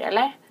som hyr,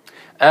 eller?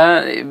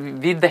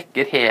 Vi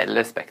dekker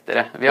hele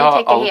spekteret. Vi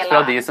har alt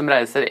fra de som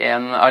reiser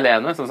en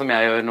alene, sånn som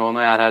jeg gjør nå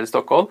når jeg er her i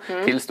Stockholm,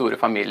 til store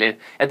familier.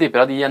 Jeg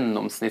tipper at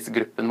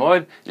gjennomsnittsgruppen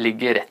vår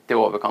ligger rett i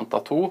overkant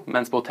av 2,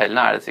 mens på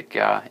hotellene er det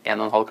cirka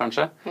 1,5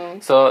 kanskje.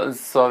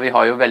 Så vi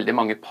har jo veldig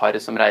mange par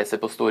som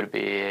reiser på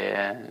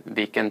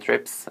storby-weekend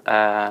trips.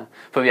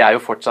 For vi er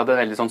jo fortsatt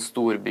et veldig sånn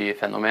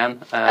storbyfenomen.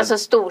 Altså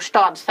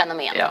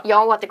storstadsfenomen. Ja.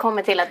 Jag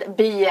återkommer till att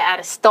by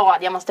är stad.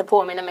 Jag måste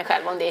påminna mig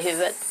själv om det i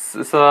huvudet.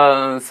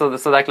 Så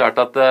det er klart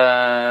at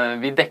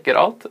vi dekker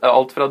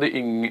alt fra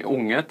de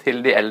unge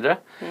til de eldre.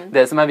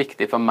 Det som er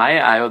viktig for meg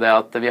er jo det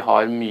at vi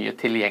har mye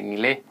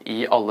tilgjengelig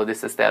i alle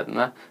disse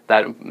stedene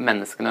der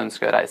menneskene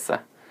ønsker å reise.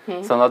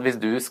 Sånn at hvis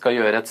du skal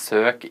gjøre et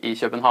søk i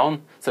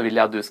København, så vil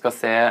jeg at du skal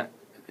se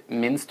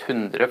minst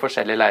 100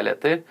 forskjellige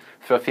leiligheter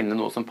for å finne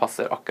noe som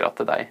passer akkurat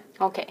til deg.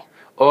 Okay.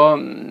 Og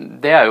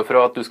det er jo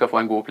for at du skal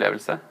få en god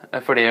opplevelse.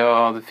 For det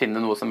å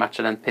finne noe som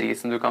matcher den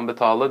prisen du kan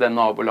betale, det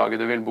nabolaget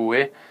du vil bo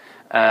i,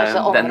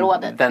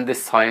 den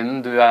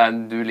designen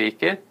du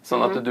liker,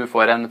 sånn at du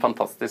får en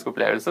fantastisk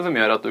opplevelse som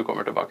gjør at du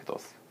kommer tilbake til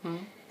oss.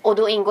 Og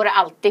da inngår det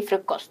alltid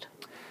frokost?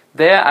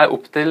 Det er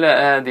opp til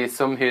de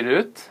som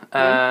hyrer ut,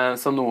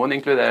 så noen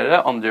inkluderer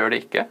det, andre gjør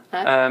det ikke.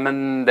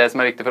 Men det som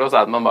er viktig for oss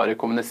er at man bare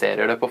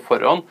kommuniserer det på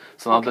forhånd,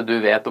 sånn at du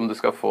vet om du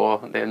skal få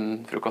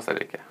din frokost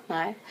eller ikke.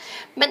 Nej.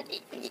 Men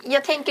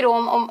jag tänker då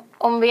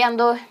om vi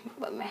ändå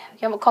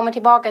kommer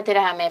tillbaka till det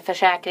här med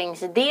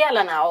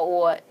försäkringsdelarna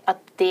och att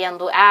det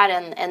ändå är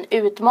en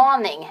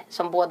utmaning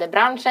som både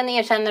branschen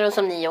erkänner och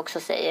som ni också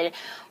säger.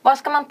 Vad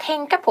ska man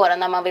tänka på då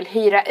när man vill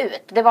hyra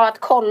ut? Det var att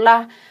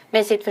kolla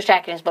med sitt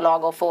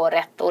försäkringsbolag och få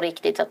rätt och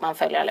riktigt så att man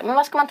följer det. Men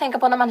vad ska man tänka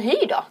på när man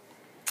hyr då?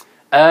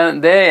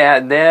 Det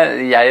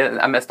jeg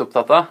er mest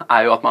opptatt av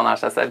er jo at man er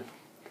seg selv.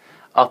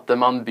 At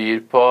man byr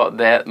på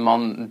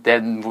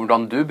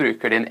hvordan du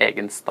bruker din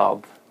egen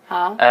stad.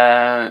 Ja.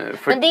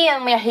 Men det är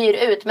om jag hyr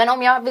ut. Men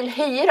om jag vill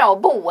hyra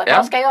och bo,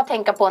 vad ska jag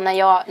tänka på när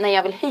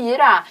jag vill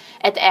hyra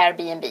ett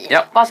Airbnb?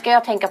 Ja. Vad ska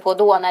jag tänka på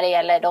då när det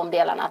gäller de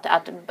delarna?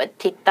 Att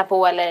titta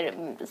på, eller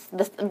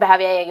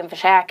behöver jag egen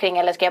försäkring,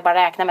 eller ska jag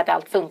bara räkna med att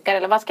allt funkar?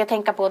 Eller vad ska jag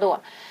tänka på då?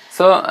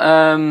 Så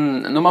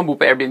når man bor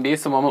på Airbnb,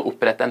 så må man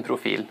opprette en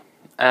profil.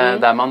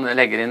 Der man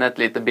legger inn et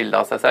lite bilde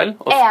av seg selv.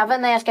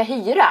 Även när jag ska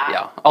hyra?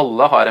 Ja,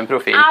 alle har en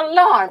profil.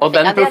 Alla har en profil.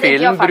 Og den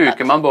profilen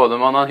bruker man både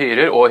når man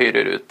hyrer og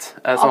hyrer ut.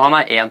 Så man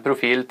har en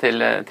profil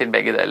til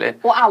begge deler.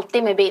 Og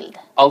alltid med bild?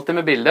 Alltid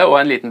med bilde og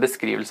en liten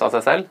beskrivelse av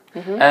seg selv.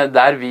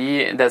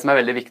 Det som er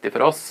veldig viktig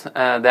for oss,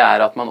 det er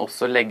at man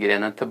også legger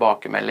inn en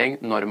tilbakemelding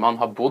når man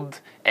har bodd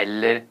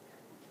eller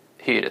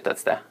hyret et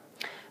sted.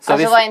 Så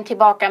alltså vad är en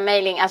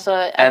tillbaka-mailing? Alltså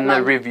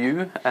en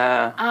review.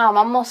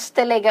 Man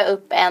måste lägga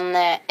upp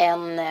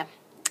en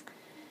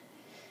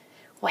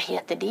vad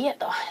heter det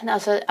då?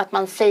 Alltså att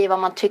man säger vad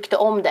man tyckte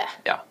om det.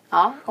 Ja.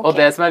 Okay. Og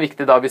det som er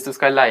viktig da, hvis du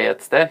skal leie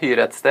et sted,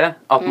 hyre et sted,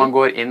 at man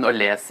går inn og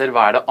leser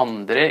hva er det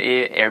andre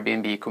i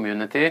Airbnbs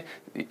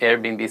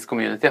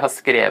community har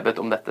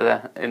skrevet om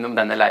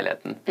denne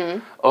leiligheten.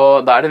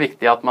 Og da er det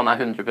viktig at man er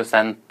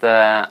 100%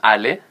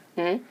 ærlig,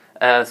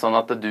 sånn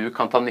at du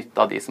kan ta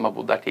nytte av de som har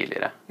bodd der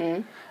tidligere.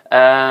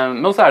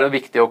 Men så er det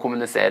viktig å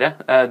kommunisere.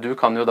 Du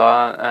kan jo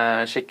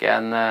da skikke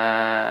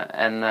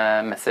en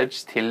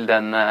message til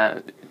den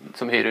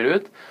som hyrer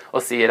ut,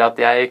 og sier at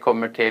jeg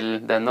kommer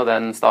til den og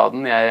den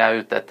staden, jeg er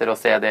ute etter å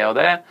se det og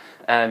det,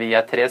 vi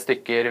er 3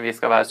 stykker, vi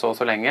skal være så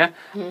lenge,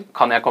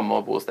 kan jeg komme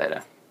og bo hos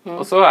dere?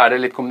 Og så er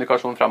det litt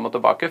kommunikasjon fram og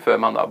tilbake før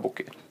man da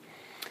booker.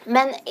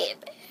 Men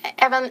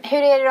även,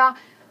 hur är det då?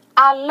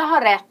 Alla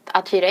har rätt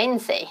att hyra in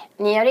sig.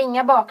 Ni har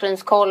inga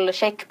bakgrundskoll,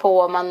 check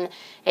på om man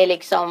är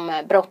liksom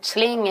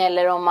brottsling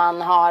eller om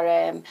man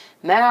har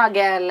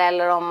mögel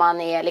eller om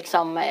man är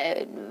liksom...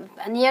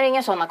 Ni har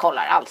inga sådana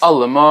kollar alls.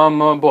 Alle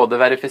må både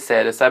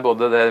verifisere seg,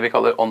 både det vi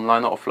kaller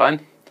online og offline.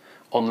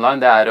 Online,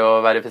 det er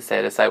å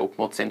verifisere seg opp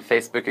mot sin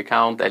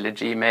Facebook-account eller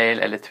Gmail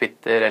eller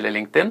Twitter eller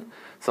LinkedIn.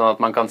 Sånn at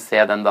man kan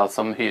se den da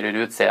som hyrer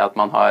ut, se at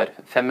man har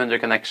 500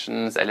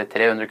 connections eller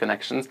 300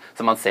 connections,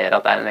 så man ser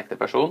at det er en ekte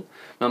person.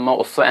 Men man må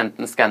også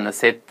enten skanne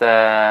sitt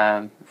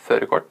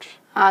førerkort.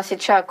 Ja,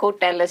 sitt körkort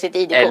eller sitt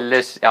ID-kort.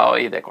 Eller, ja,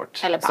 ID-kort.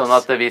 Sånn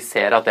at vi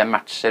ser at det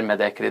matcher med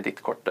det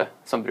kredittkortet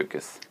som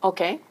brukes.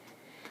 Okej.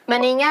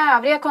 Men inga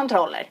övriga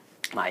kontroller?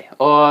 Nei,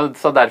 og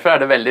så derfor er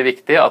det veldig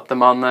viktig at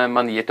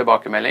man gir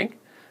tilbakemelding.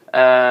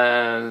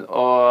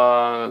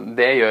 Og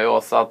det gjør jo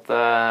også at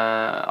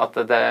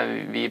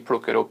vi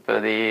plukker opp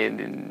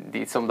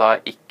de som da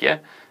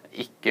ikke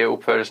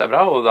uppfører seg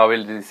bra, og da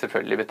vil de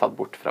selvfølgelig bli tatt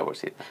bort fra vår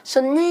side.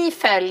 Så ni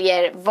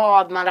följer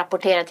vad man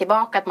rapporterar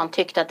tillbaka att man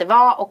tyckte att det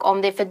var, och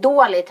om det är för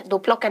dåligt, då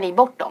plockar ni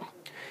bort dem?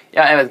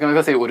 Ja, jeg vet ikke om vi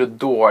kan si ordet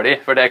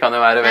dårlig, for det kan jo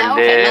være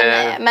veldig...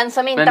 Okay, men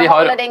som inte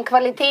håller den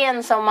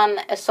kvaliteten som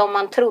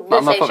man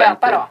trodde sig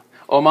köpa då?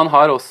 Og man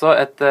har også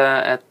et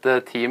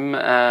team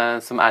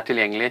som er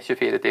tilgjengelig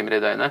 24 timer i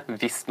døgnet,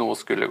 hvis noe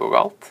skulle gå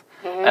galt,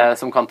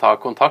 som kan ta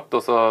kontakt,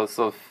 og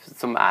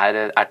som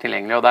er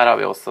tilgjengelig. Og der har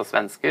vi også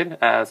svensker,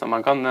 så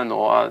man kan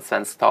nå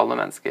svensktalende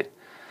mennesker.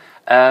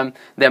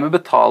 Det med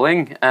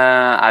betaling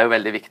er jo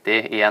veldig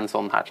viktig i en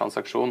sånn her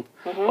transaksjon.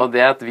 Og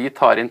det at vi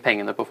tar inn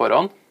pengene på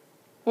forhånd.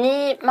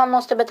 Man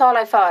måste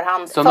betala i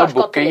förhand. Så når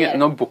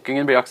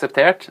bookingen blir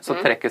akseptert, så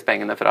trekkes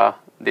pengene fra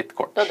ditt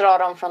kort. Da drar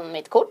de fra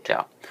mitt kort?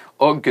 Ja.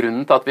 Og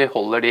grunnen til at vi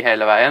holder de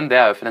hele veien, det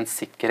er jo for en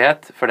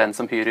sikkerhet for den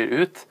som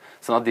hyrer ut,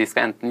 sånn at de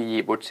skal enten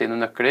gi bort sine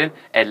nøkler,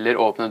 eller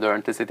åpne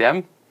døren til sitt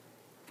hjem,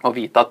 og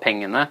vite at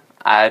pengene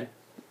er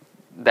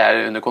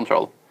under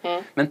kontroll.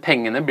 Men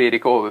pengene blir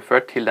ikke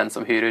overført til den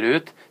som hyrer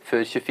ut,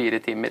 før 24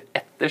 timer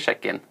etter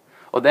check-in.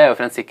 Og det er jo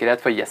for en sikkerhet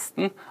for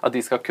gjesten, at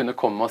de skal kunne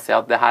komme og se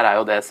at det her er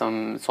jo det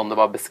sånn det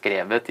var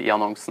beskrevet i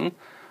annonsen,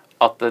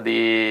 at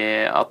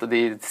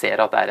de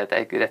ser at det er et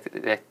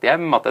rett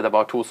hjem, at det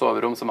var 2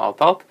 soverom som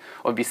avtalt,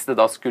 og hvis det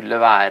da skulle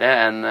være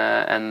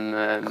en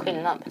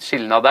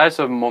skillnad der,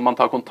 så må man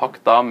ta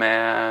kontakt da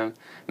med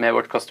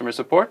vårt customer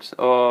support,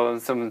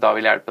 og som da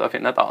vil hjelpe deg å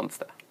finne et annet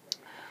sted.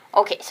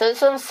 Okej, så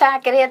som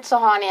säkerhet så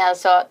har ni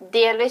alltså,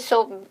 delvis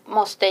så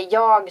måste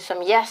jag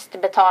som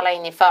gäst betala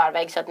in i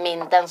förväg så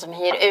att den som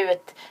hyr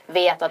ut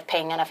vet att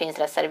pengarna finns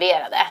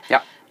reserverade. Ja.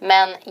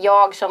 Men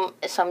jag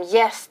som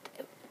gäst,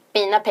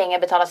 mina pengar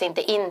betalas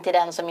inte in till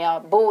den som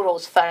jag bor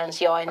hos förrän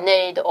jag är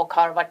nöjd och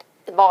har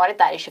varit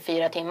där i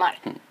 24 timmar.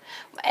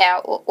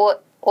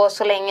 Och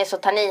så länge så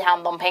tar ni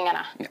hand om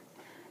pengarna. Ja.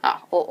 Ja,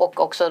 och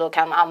också då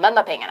kan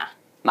använda pengarna.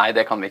 Nej,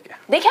 det kan vi inte.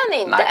 Det kan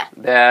ni inte?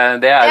 Nej,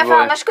 det är för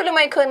annars skulle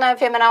man ju kunna,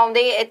 för jag menar, om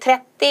det är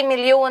 30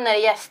 miljoner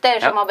gäster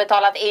som har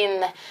betalat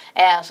in,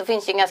 så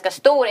finns det ju en ganska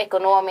stor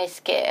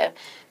ekonomisk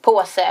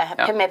påse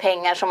med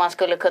pengar som man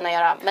skulle kunna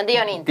göra, men det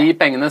gör ni inte. De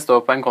pengene står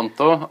på en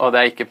konto, og det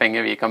er ikke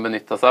penger vi kan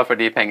benytte oss av, for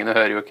de pengene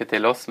hører jo ikke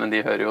til oss, men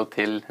de hører jo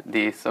til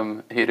de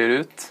som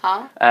hyrer ut,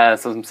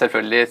 som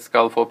selvfølgelig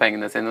skal få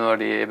pengene sine når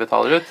de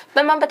betaler ut.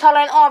 Men man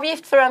betaler en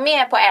avgift for å være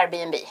med på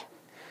Airbnb?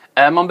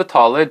 Man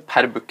betaler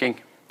per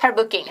booking. Per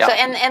booking, så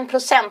en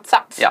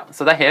procentsats? Ja,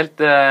 så det er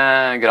helt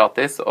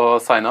gratis å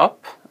signe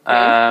opp,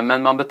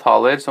 Men man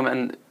betaler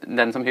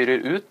den som hyrer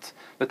ut,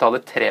 betaler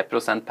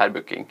 3% per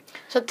booking.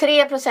 Så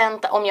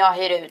 3% om jag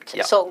hyr ut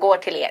så går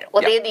till er.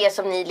 Och det är det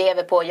som ni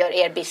lever på och gör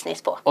er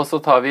business på. Og så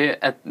tar vi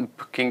et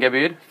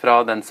bookinggebyr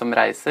fra den som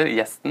reiser,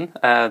 gjesten,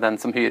 den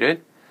som hyrer,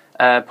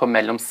 på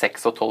mellom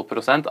 6 og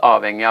 12%,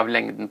 avhengig av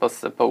lengden på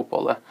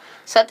oppholdet.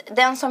 Så att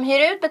den som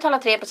hyr ut betalar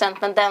 3%,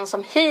 men den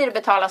som hyr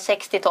betalar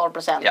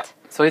 6-12%. Ja.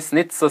 Så i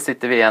snitt så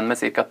sitter vi igjen med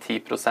cirka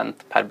 10%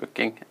 per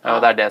booking,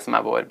 og det er det som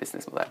er vår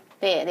businessmodell.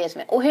 Det är det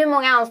som är. Och hur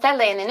många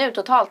anställda är ni nu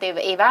totalt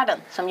i världen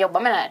som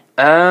jobbar med det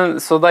här?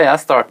 Så da jeg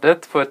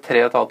startet for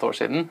 3,5 år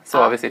siden, så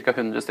var vi cirka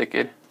 100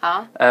 stykker.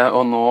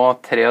 Og nå,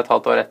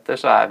 3,5 år etter,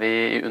 så er vi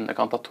i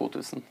underkant av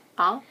 2000.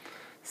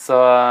 Så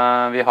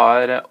vi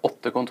har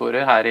 8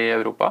 kontorer her i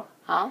Europa,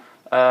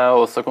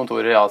 og også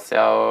kontorer i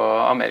Asia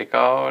og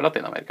Amerika og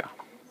Latinamerika.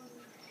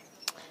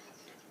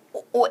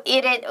 Och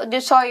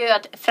du sa ju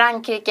att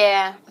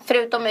Frankrike,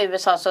 förutom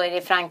USA så är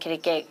det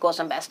Frankrike går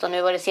som bäst. Och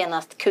nu var det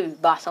senast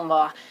Kuba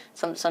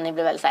som ni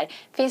blev väldigt så här.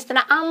 Finns det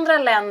några andra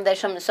länder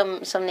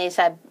som ni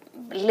så här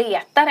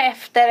letar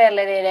efter,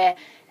 eller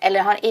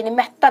är ni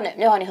mätta nu?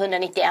 Nu har ni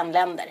 191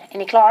 länder. Är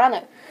ni klara nu?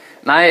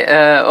 Nei,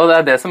 og det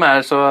er det som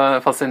er så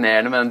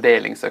fascinerende med den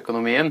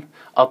delingsøkonomien,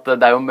 at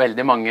det er jo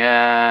veldig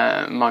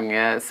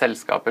mange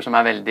selskaper som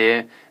er veldig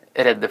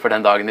redde for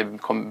den dagen de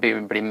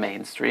blir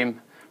mainstream.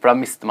 For da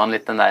mister man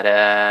litt den der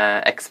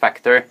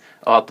X-factor,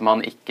 og at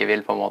man ikke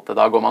vil på en måte,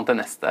 da går man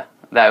til neste.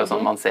 Det er jo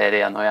sånn man ser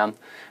igjen og igjen.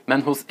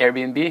 Men hos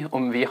Airbnb,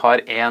 om vi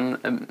har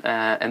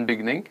en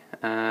bygning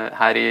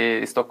her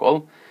i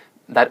Stockholm,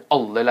 der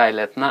alle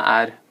leilighetene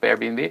er på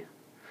Airbnb,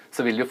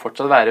 så vil det jo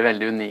fortsatt være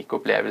veldig unike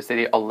opplevelser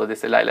i alle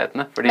disse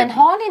leilighetene. Men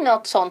har ni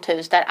något sånt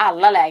hus der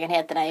alle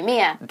lägenheterna er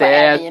med på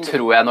Airbnb? Det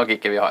tror jeg nok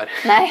ikke vi har.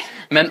 Nei.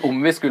 Men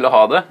om vi skulle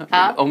ha det,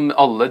 om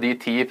alle de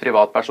 10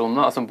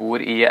 privatpersonene som bor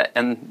i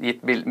en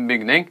gitt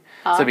bygning,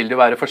 så vil det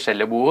jo være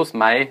forskjellig å bo hos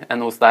meg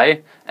enn hos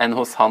deg, enn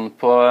hos han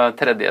på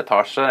 3.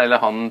 etasje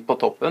eller han på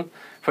toppen.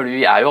 For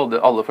vi er jo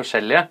alle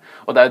forskjellige,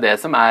 og det er jo det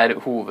som er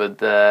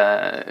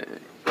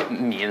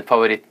min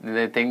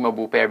favoritting med å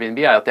bo på Airbnb,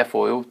 er at jeg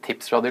får jo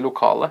tips fra de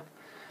lokale.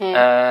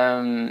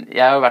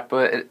 Jeg har jo vært på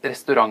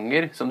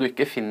restauranter som du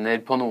ikke finner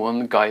på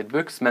noen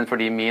guidebooks, men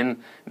fordi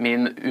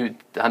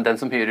den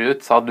som hyrer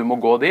ut sa at du må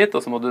gå dit,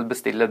 og så må du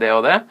bestille det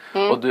og det,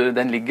 og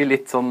den ligger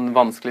litt sånn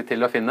vanskelig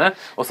til å finne,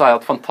 og så har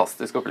jeg hatt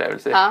fantastiske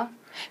opplevelser. Ja.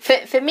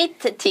 För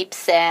mitt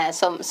tips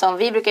som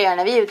vi brukar göra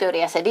när vi är ute och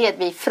reser, det är att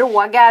vi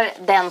frågar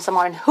den som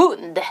har en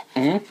hund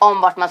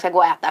om vart man ska gå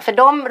och äta. För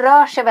de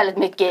rör sig väldigt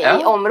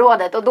mycket i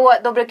området, och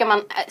då brukar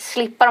man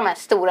slippa de här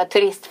stora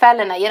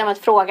turistfällorna genom att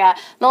fråga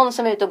någon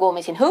som är ute och går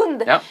med sin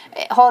hund.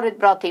 Har du ett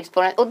bra tips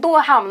på den? Och då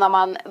hamnar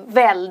man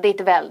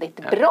väldigt,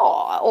 väldigt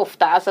bra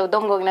ofta. Alltså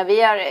de gångerna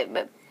vi har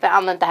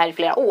använt det här i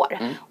flera år,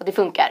 och det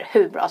funkar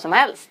hur bra som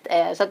helst.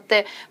 Så att,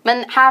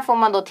 men här får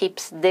man då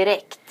tips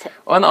direkt.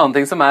 Og en annen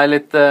ting som er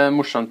litt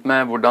morsomt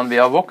med hvordan vi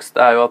har vokst,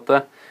 er jo at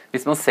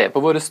hvis man ser på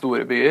våre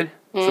store byer,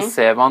 så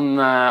ser man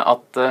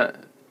at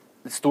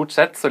stort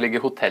sett så ligger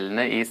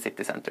hotellene i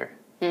City Center.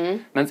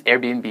 Mens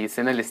Airbnb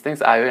sine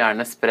listings er jo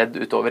gjerne spredd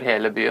utover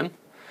hele byen.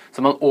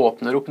 Så man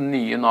åpner opp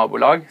nye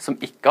nabolag som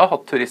ikke har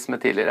hatt turisme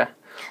tidligere.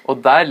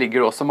 Og der ligger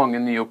det også mange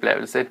nye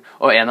opplevelser.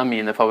 Og en av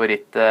mine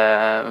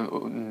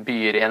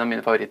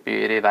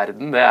favorittbyer i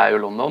verden, det er jo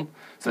London,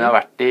 som jeg har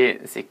vært i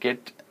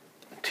sikkert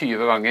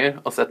 20 ganger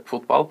og sett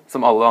fotball,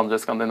 som alle andre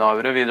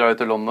skandinavere. Vi drar jo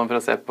til London for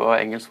å se på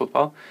engelsk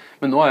fotball.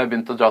 Men nå har jeg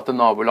begynt å dra til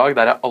nabolag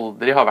der jeg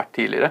aldri har vært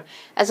tidligere.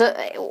 Alltså,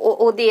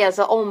 och det är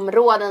alltså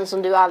områden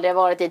som du aldrig har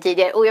varit i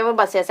tidigare. Och jag vill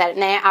bara säga så här,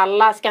 nej,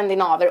 alla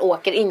skandinaver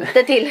åker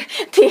inte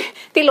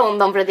till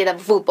London för att titta på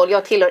fotboll.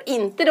 Jag tillhör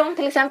inte dem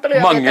till exempel. Och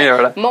jag Många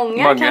gör det.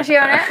 Många kanske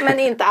gör det, men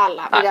inte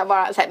alla. Vill jag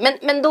bara säga.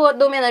 Men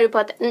då menar du på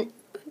att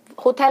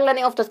hotellen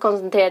är oftast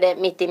koncentrerade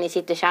mitt inne i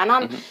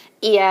citykärnan.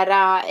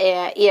 Era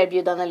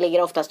erbjudanden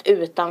ligger oftast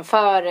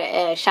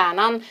utanför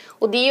kärnan.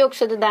 Och det är ju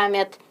också det där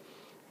med att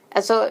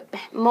alltså,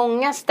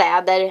 många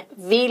städer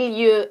vill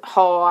ju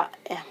ha,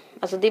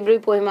 alltså det beror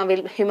på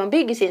hur man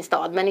bygger sin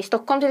stad. Men i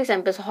Stockholm till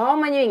exempel så har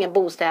man ju inga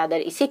bostäder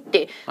i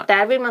city.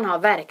 Där vill man ha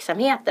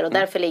verksamheter, och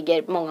därför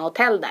ligger många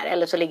hotell där.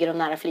 Eller så ligger de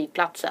nära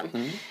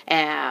flygplatsen.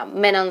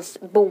 Medan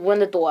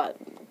boendet då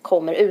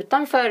kommer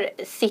utanför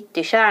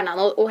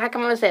citykärnan. Och här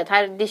kan man väl säga att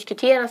här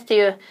diskuteras det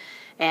ju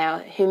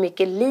hur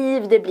mycket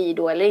liv det blir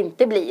då eller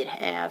inte blir.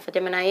 För att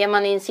jag menar, är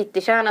man i en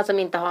citykärna som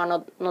inte har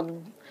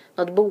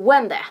något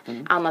boende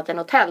annat än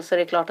hotell, så är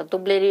det klart att då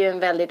blir det ju en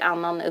väldigt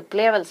annan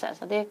upplevelse.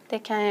 Så det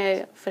kan jag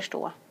ju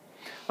förstå.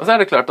 Og så er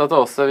det klart at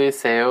også, vi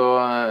ser jo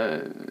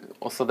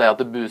også det at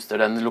det booster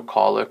den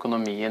lokale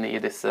økonomien i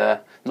disse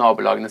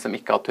nabolagene som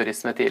ikke har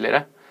turisme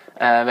tidligere.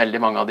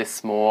 Veldig mange av de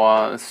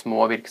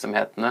små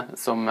virksomhetene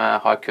som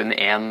har kun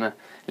en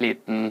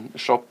liten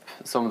shop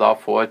som da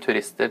får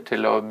turister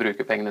til å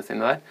bruke pengene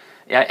sine der.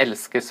 Jeg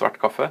elsker svart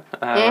kaffe,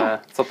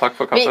 så takk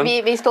for kaffen.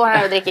 Vi står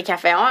her og drikker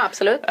kaffe, ja,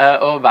 absolutt.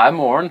 Og hver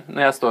morgen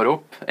når jeg står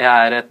opp,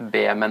 jeg er et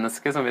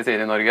B-menneske som vi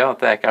sier i Norge,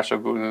 at jeg ikke er så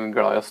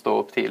glad i å stå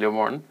opp tidlig om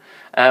morgenen.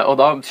 Og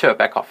da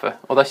kjøper jeg kaffe.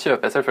 Og da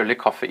kjøper jeg selvfølgelig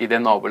kaffe i det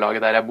nabolaget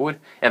der jeg bor.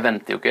 Jeg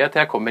venter jo ikke til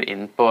jeg kommer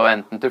inn på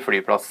enten til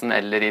flyplassen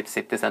eller i et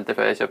citysenter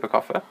før jeg kjøper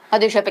kaffe. Ja,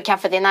 du kjøper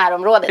kaffe til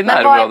nærområdet. I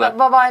nærområdet. Men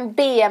hva var en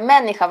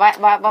B-menneske?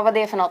 Hva var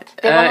det for noe?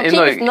 Det var noe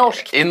typisk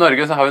norsk. I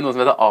Norge så har vi noe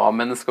som heter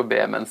A-menneske og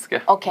B-menneske.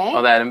 Okay. Og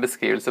det er en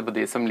beskrivelse på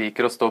de som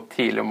liker å stå opp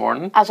tidlig om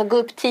morgenen. Altså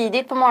gå opp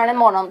tidlig på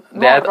morgenen?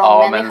 Det er et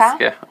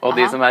A-menneske. Og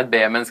de som er et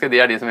B-menneske,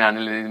 de er de som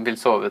gjerne vil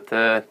sove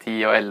til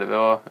 10 og 11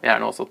 og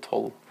gjerne også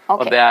 12.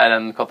 Okay. Og det er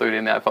den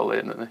kategorien jeg faller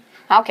inn under.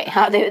 Okej,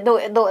 ja,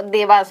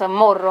 det var alltså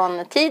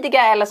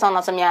morgontidiga eller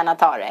sådana som gärna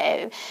tar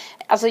det.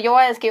 Alltså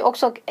jag älskar ju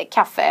också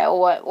kaffe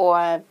och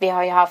vi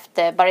har ju haft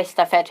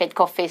Barista Fairtrade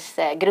Coffees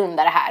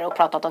grundare här och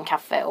pratat om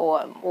kaffe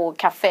och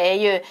kaffe är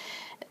ju,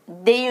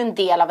 det är ju en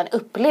del av en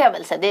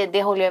upplevelse,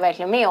 det håller jag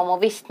verkligen med om.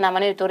 Och visst, när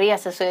man är ute och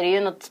reser så är det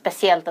ju något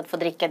speciellt att få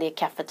dricka det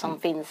kaffet som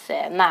finns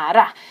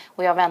nära.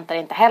 Och jag väntar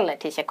inte heller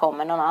tills jag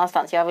kommer någon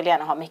annanstans. Jag vill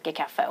gärna ha mycket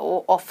kaffe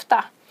och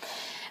ofta.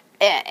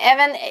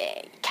 Även,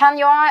 kan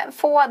jag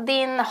få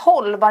din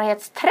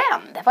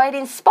hållbarhetstrend? Vad är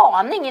din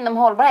spaning inom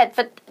hållbarhet?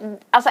 För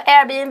alltså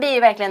Airbnb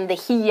är verkligen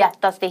det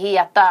hetaste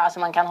heta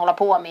som man kan hålla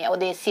på med. Och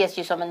det ses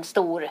ju som en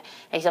stor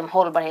liksom,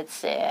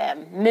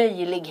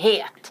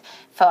 hållbarhetsmöjlighet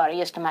för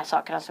just de här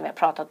sakerna som vi har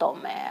pratat om.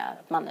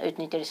 Att man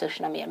utnyttjar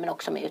resurserna mer men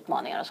också med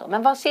utmaningar och så.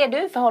 Men vad ser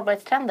du för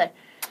hållbarhetstrender?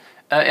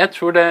 Jeg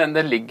tror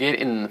det ligger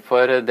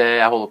innenfor det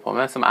jeg holder på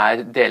med, som er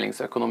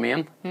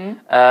delingsøkonomien.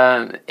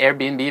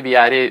 Airbnb, vi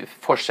er i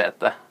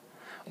forsetet.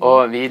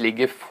 Og vi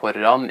ligger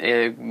foran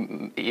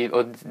i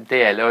å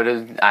dele og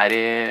er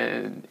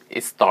i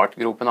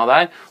startgropen av det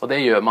her. Og det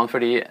gjør man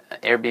fordi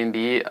Airbnb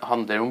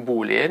handler om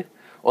boliger,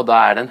 og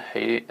da er det en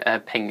høy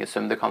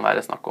pengesum det kan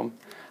være snakk om.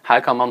 Her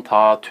kan man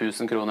ta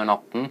 1000 kroner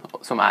natten,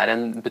 som er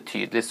en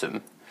betydelig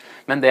sum.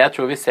 Men det jeg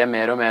tror vi ser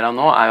mer og mer av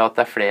nå, er jo at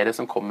det er flere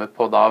som kommer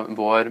på da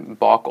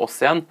bak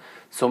oss igjen,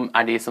 som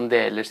er de som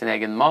deler sin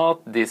egen mat,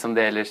 de som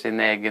deler sin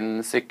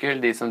egen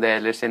sykkel, de som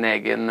deler sin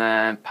egen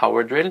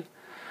power drill.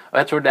 Og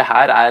jeg tror det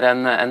her er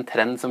en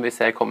trend som vi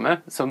ser komme,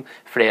 som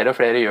flere og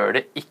flere gjør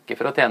det ikke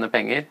for å tjene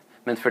penger,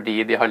 men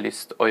fordi de har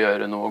lyst å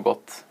gjøre noe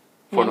godt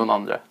for noen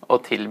andre.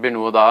 Og tilbyr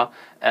noe da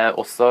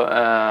også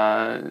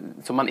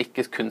som man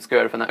ikke kun skal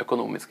gjøre for den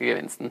økonomiske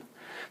gevinsten.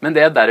 Men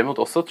det jeg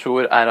derimot også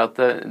tror er at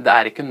det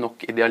er ikke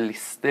nok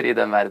idealister i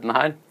den verden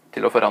her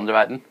til å forandre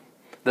verden.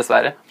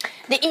 Dessverre.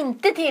 Det er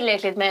ikke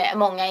tillräckligt med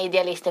mange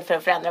idealister for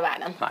å forandre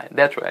verden? Nei,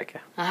 det tror jeg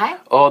ikke. Aha.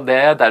 Og det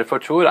jeg derfor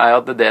tror er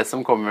at det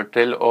som kommer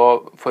til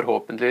å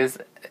forhåpentligvis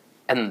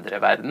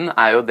endre verden,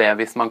 er jo det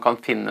hvis man kan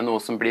finne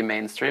noe som blir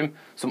mainstream,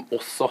 som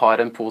også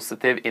har en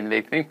positiv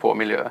innvirkning på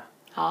miljøet.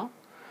 Ja.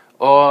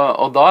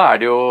 Og da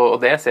er det jo,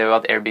 og det ser jo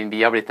at Airbnb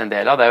har blitt en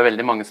del av. Det er jo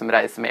veldig mange som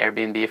reiser med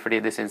Airbnb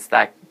fordi de synes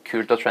det er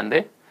kult og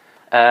trendy.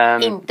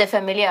 Ikke for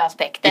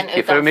miljøaspekten.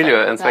 Ikke for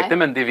miljøaspekten,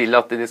 men de vil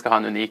at de skal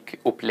ha en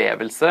unik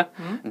opplevelse.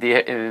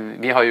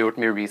 Vi har gjort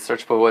mye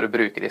research på våre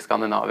brukere i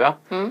Skandinavia,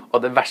 og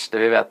det verste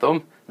vi vet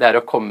om, det er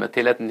å komme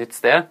til et nytt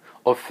sted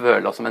og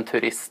føle oss som en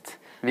turist.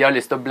 Vi har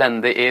lyst til å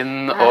blende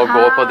inn og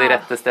gå på de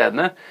rette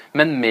stedene,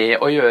 men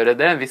med å gjøre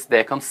det, hvis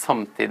det kan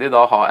samtidig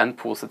da ha en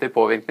positiv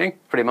påvirkning,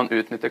 fordi man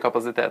utnytter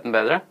kapasiteten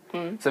bedre,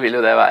 så vil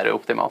jo det være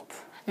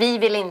optimalt. Vi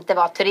vill inte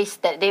vara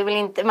turister. Det vill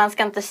inte, man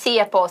ska inte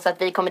se på oss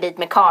att vi kommer dit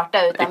med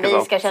karta, utan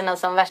vi ska känna oss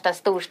som värsta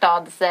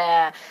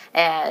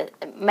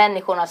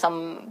storstadsmänniskorna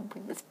som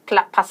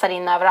passar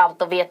in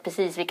överallt och vet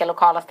precis vilka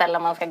lokala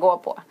ställen man ska gå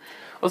på.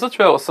 Og så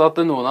tror jeg også at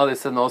noen av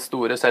disse nå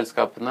store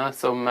selskapene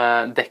som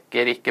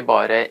dekker ikke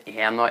bare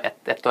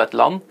ett og ett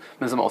land,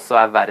 men som også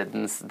er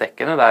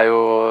verdensdekkende, det er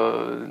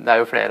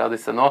jo flere av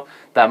disse nå,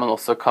 der man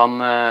også kan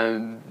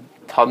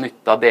ta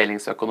nytte av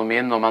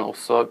delingsøkonomien når man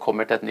også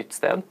kommer til et nytt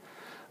sted.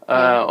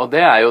 Og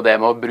det er jo det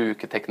med å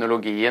bruke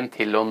teknologien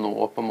til å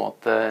nå på en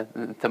måte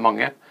til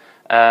mange.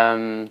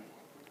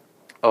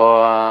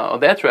 Og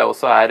det tror jeg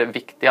også er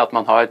viktig at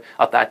man har,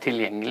 at det er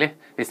tilgjengelig.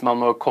 Hvis man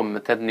må komme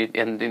til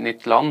et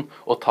nytt land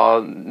og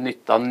ta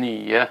nytte av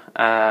nye,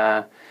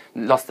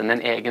 laste inn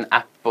en egen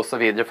app og så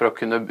videre for å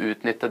kunne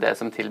utnytte det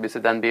som tilbys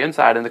i den byen, så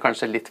er det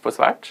kanskje litt for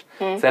svært.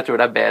 Så jeg tror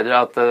det er bedre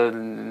at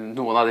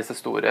noen av disse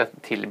store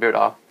tilbyr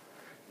da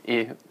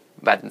i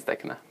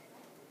verdensdekkende.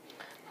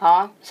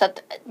 Ja, så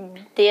att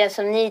det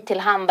som ni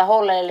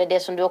tillhandahåller eller det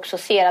som du också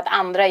ser att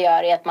andra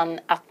gör är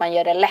att man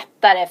gör det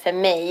lättare för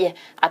mig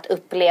att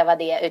uppleva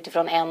det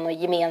utifrån en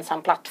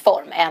gemensam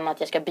plattform än att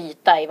jag ska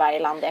byta i varje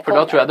land jag kommer.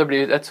 For da tror jeg det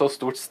blir et så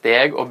stort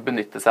steg å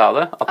benytte seg av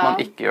det, at man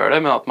ikke gjør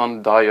det, men at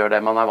man da gjør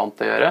det man er vant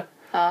til å gjøre,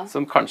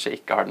 som kanskje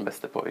ikke har den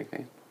beste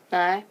påvirkningen.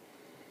 Nej.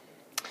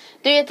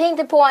 Du, jag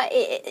tänkte på,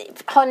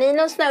 har ni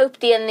någon sån här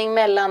uppdelning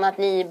mellan att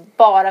ni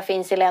bara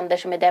finns i länder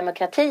som är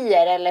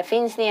demokratier, eller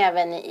finns ni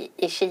även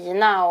i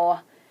Kina och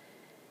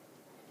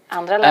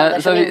andra länder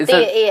som inte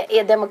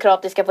är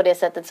demokratiska på det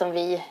sättet som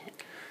vi?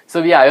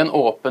 Så vi er jo en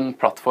åpen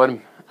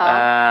plattform.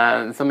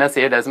 Som jeg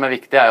sier, det som er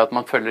viktig er jo at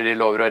man følger de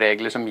lover og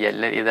regler som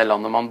gjelder i det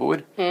landet man bor.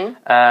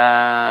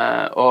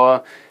 Og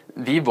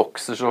vi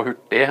vokser så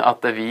hurtig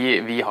at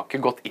vi har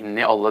ikke gått inn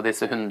i alle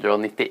disse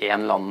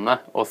 191 landene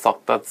og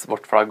sagt at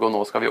vårt flagg, og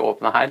nå skal vi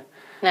åpne her.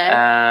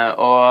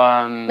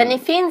 Men ni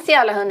finns i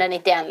alla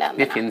 191 länder?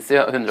 Vi finns i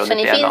 191 land. Så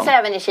ni finns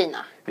även i Kina?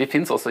 Vi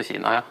finns også i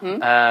Kina, ja.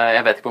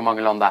 Jeg vet ikke hvor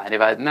mange land det er i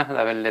verden, ja. Det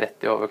er vel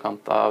rett i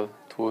overkant av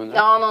 200.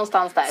 Ja,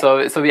 någonstans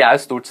där. Så vi er jo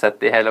stort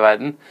sett i hele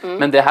verden.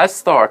 Men det her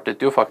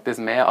startet jo faktisk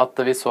med at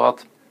vi så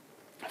at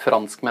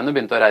franskmennene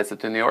begynte å reise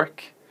til New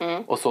York,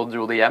 og så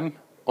dro de hjem,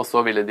 og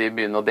så ville de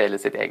begynne å dele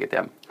sitt eget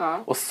hjem.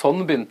 Og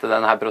sånn begynte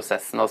denne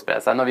prosessen å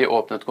spre seg. Når vi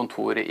åpnet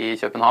kontoret i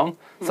København,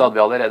 så hadde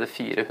vi allerede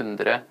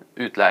 400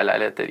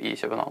 utleieleiligheter i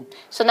København.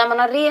 Så när man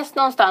har rest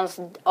någonstans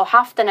och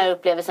haft den här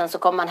upplevelsen så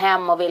kommer man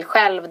hem och vill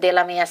själv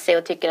dela med sig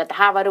och tycker att det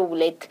här var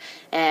roligt,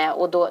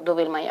 och då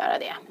vill man göra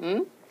det.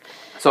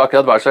 Så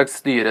akkurat hva slags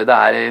styre det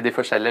er i de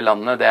forskjellige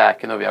landene, det er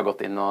ikke noe vi har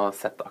gått inn og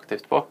sett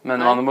aktivt på.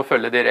 Men man må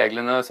følge de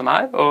reglene som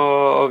er,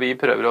 og vi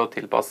prøver å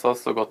tilpasse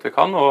oss så godt vi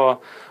kan.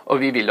 Og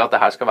vi vil jo at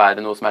det her skal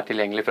være noe som er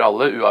tilgjengelig for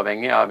alle,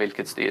 uavhengig av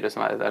hvilket styre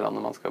som er i det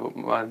landet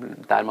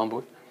der man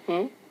bor.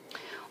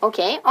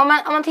 Okej, om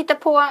man tittar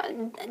på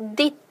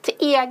ditt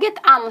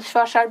eget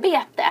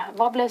ansvarsarbete,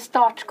 vad blev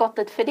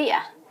startskottet för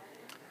det?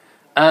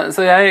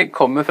 Så jeg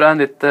kommer fra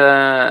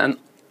en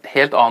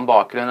helt annen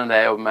bakgrunn enn det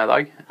jeg jobber med i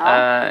dag.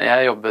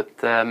 Jeg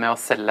jobbet med å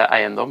selge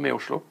eiendom i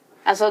Oslo.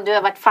 Altså du har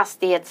vært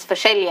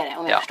fastighetsforsäljare,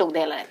 om jeg forstod det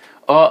hele rett.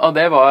 Og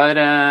det var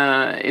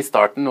i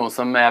starten noe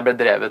som jeg ble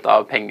drevet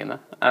av pengene.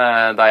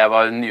 Da jeg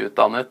var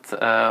nyutdannet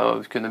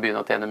og kunne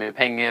begynne å tjene mye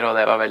penger, og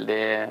det var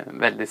veldig,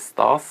 veldig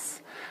stas.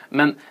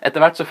 Men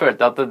etter hvert så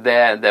følte jeg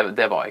at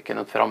det var ikke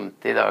noe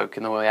fremtid, det var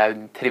ikke noe, jeg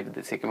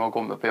trivdes ikke med å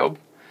komme på jobb.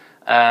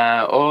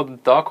 Og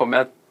da kom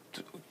jeg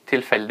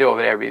tilfeldig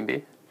over Airbnb.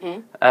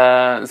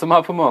 Som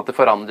har på en måte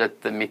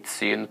forandret mitt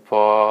syn på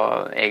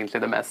egentlig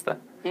det meste.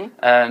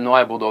 Nå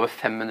har jeg bodd over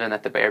 500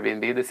 netter på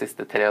Airbnb de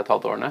siste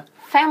 3,5 årene.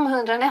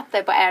 500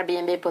 netter på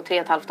Airbnb på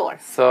 3,5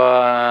 år? Så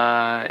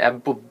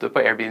jeg bodde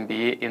på Airbnb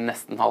i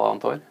nesten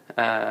halvannet år.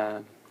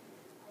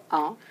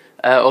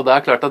 Og det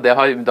er klart at da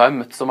har jeg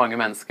møtt så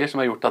mange mennesker som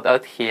har gjort at jeg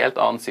har et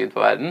helt annet syn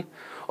på verden.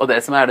 Og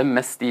det som er det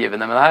mest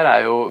givende med det her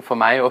er jo for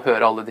meg å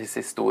høre alle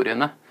disse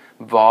historiene.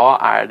 Hva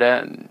er det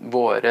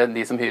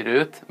de som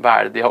hyrer ut, hva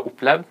er det de har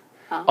opplevd,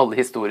 alle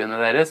historiene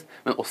deres,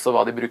 men også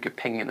hva de bruker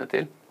pengene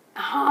til.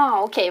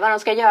 Aha, okej, vad de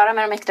ska göra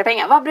med de extra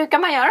pengarna. Vad brukar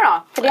man göra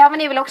då? För det har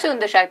ni väl också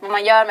undersökt vad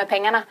man gör med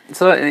pengarna?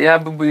 Så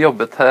jeg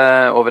jobbet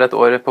over et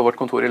år på vårt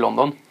kontor i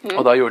London,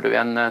 og da gjorde vi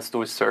en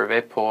stor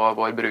survey på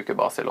vår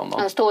brukerbase i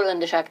London. En stor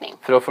undersökning.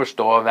 For å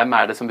forstå hvem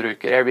er det som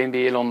bruker Airbnb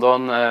i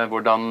London,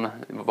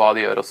 hva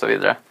de gjør og så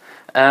videre.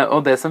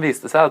 Og det som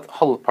viste seg at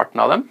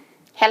halvparten av dem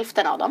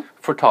Hälften av dem?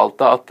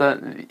 Fortalte at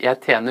jeg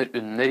tjener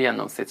under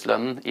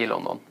gjennomsnittslønnen i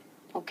London.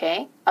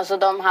 Okej, altså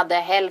de hadde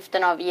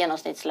hälften av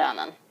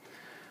gjennomsnittslønnen.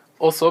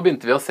 Og så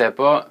begynte vi å se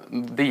på,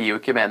 det gir jo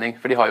ikke mening,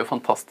 for de har jo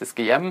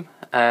fantastiske hjem,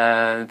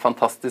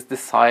 fantastisk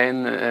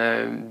design,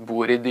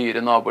 bor i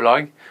dyre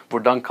nabolag.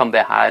 Hvordan kan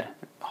det her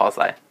ha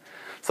seg?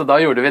 Så da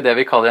gjorde vi det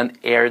vi kaller en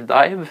air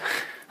dive.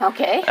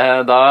 Okay.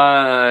 Da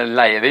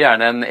leier vi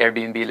gjerne en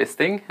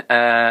Airbnb-listing,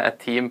 et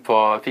team på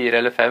 4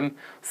 eller 5,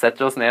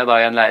 setter oss ned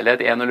da i en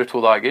leilighet 1 eller 2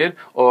 dager,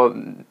 og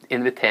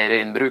inviterer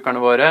inn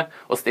brukerne våre,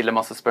 og stiller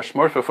masse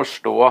spørsmål for å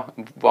forstå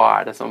hva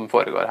er det som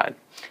foregår her.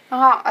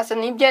 Aha, alltså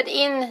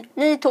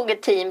ni tog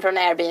ett team från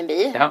Airbnb,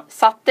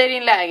 satte er i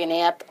en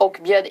lägenhet och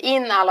bjöd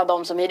in alla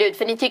de som hyr ut.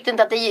 För ni tyckte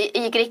inte att det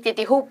gick riktigt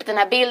ihop den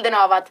här bilden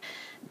av att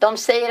de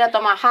säger att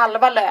de har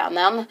halva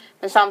lönen,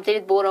 men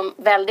samtidigt bor de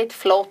väldigt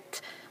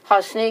flott,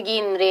 har snygg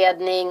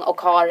inredning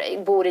och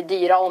bor i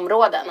dyra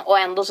områden. Och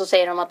ändå så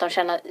säger de att de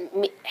tjänar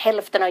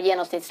hälften av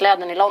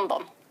genomsnittslönen i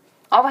London.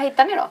 Ja, vad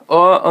hittar ni då?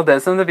 Og det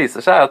som det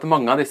viser seg er at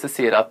mange av disse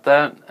sier at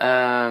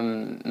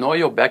nå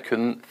jobber jeg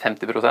kun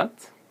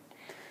 50%.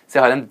 Så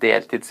jeg har en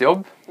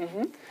deltidsjobb,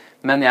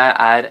 men jeg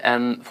er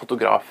en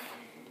fotograf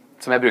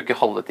som jeg bruker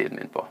halve tiden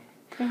min på.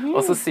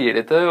 Og så sier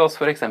de til oss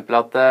for eksempel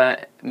at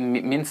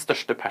min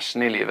største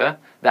passion i livet,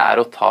 det er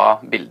å ta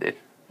bilder.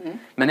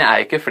 Men jeg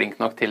er ikke flink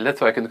nok til det,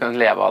 så jeg kunne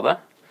leve av det.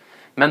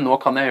 Men nå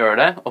kan jeg gjøre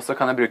det, og så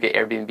kan jeg bruke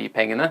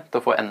Airbnb-pengene til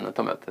å få endene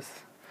til å møtes.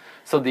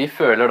 Så de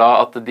føler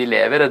da at de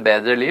lever et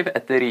bedre liv,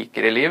 et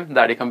rikere liv,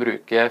 der de kan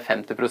bruke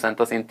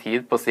 50% av sin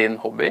tid på sin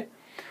hobby,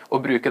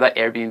 og bruke da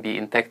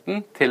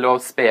Airbnb-inntekten til å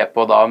spe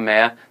på da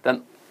med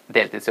den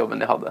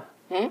deltidsjobben de hadde.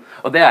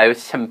 Og det er jo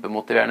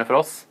kjempemotiverende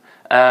for oss.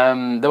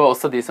 Det var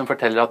også de som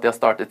forteller at de har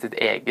startet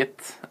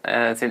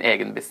sin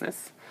egen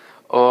business.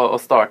 Og å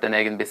starte en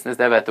egen business,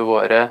 det vet jo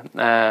våre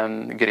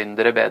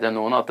gründere bedre enn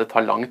noen, at det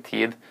tar lang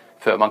tid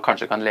før man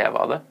kanskje kan leve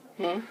av det.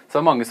 Så det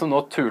er mange som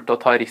nå turte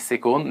å ta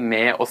risikoen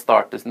med å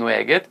starte noe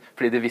eget,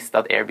 fordi de visste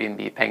at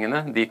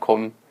Airbnb-pengene, de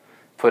kom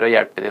for å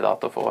hjelpe de da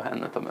til å få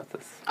henne til å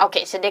møtes.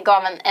 Ok, så det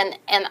gav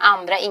en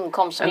andre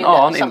innkomst? En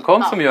annen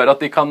innkomst som gjør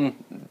at de kan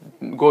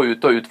gå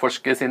ut og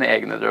utforske sine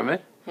egne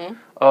drømmer.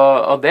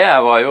 Og det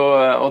var jo,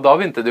 og da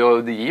begynte det jo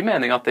å gi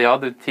mening at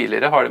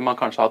tidligere har man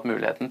kanskje hatt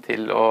muligheten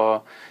til å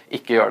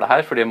ikke gjøre det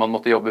her, fordi man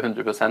måtte jobbe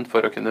 100%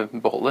 for å kunne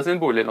beholde sin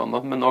bolig i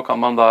London, men nå kan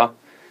man da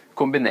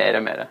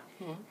kombinere mer.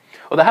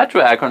 Og det her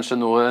tror jeg er kanskje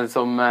noe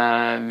som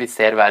vi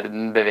ser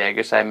verden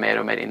beveger seg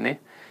mer og mer inn i.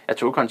 Jeg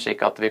tror kanskje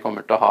ikke at vi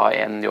kommer til å ha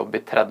en jobb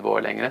i 30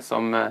 år lenger,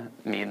 som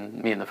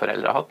mine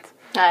foreldre har hatt.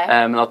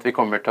 Men at vi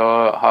kommer til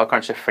å ha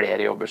kanskje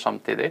flere jobber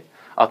samtidig.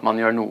 At man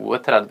gjør noe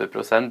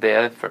 30%,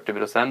 det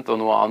 40% och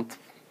något annat.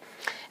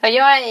 Ja,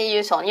 jag är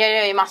ju sån. Jag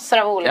gör ju massor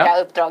av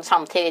olika uppdrag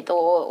samtidigt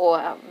och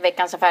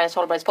Veckans Affärers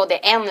hållbarhetspodd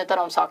det är en av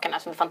de sakerna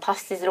som är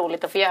fantastiskt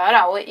roligt att få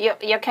göra. Och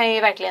jag kan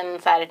ju verkligen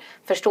så här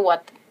förstå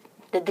att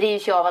det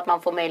drivs ju av att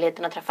man får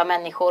möjligheten att träffa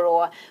människor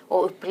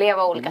och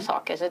uppleva olika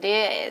saker. Så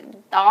det,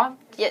 ja,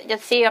 jag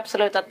ser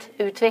absolut att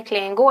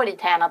utvecklingen går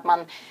dit här att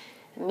man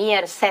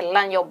mer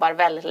sällan jobbar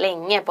väldigt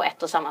länge på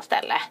ett och samma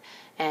ställe.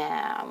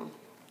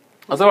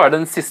 Og så var det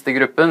den siste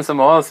gruppen som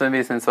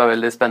vi synes var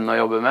veldig spennende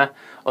å jobbe med,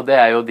 og det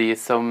er jo de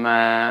som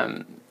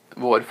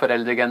vår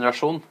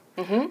foreldregenerasjon,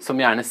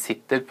 som gjerne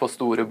sitter på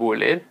store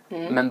boliger,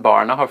 men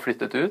barna har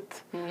flyttet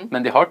ut,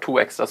 men de har 2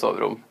 ekstra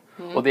soverom,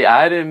 og de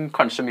er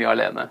kanskje mye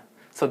alene.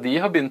 Så de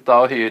har begynt da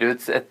å hyre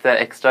ut et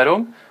ekstra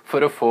rom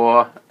for å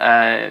få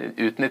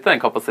utnytte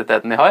den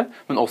kapasiteten de har,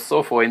 men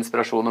også å få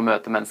inspirasjon og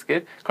møte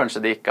mennesker.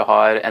 Kanskje de ikke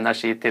har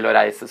energi til å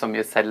reise så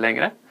mye selv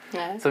lenger.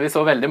 Så vi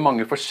så veldig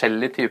mange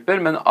forskjellige typer,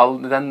 men all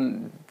den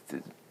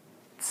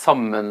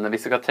sammen,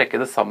 hvis vi kan trekke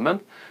det sammen,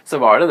 så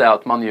var det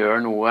at man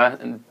gjør noe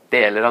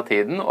deler av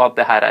tiden, og at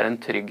det her er en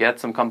trygghet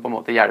som kan på en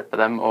måte hjelpe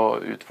dem å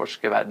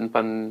utforske verden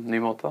på en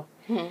ny måte.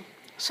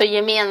 Så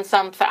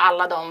gemensamt för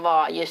alla dem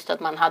var just att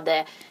man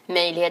hade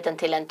möjligheten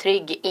till en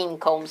trygg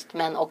inkomst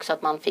men också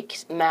att man fick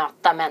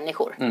möta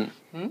människor.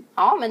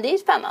 Ja, men det är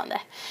spännande.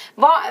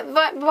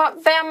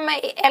 Vem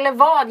eller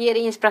vad ger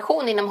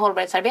inspiration inom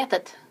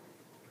hållbarhetsarbetet?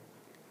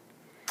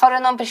 Har du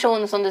någon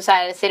person som du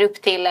ser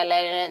upp till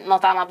eller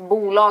något annat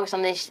bolag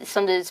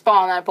som du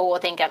spanar på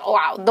och tänker att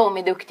wow, de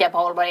är duktiga på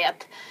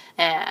hållbarhet.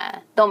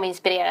 De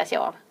inspireras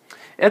jag av.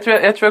 Jeg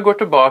tror jeg går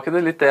tilbake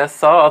til litt det jeg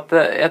sa, at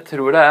jeg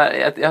tror det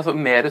jeg har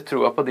mer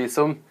troa på de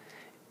som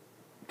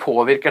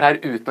påvirker det her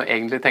uten å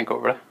egentlig tenke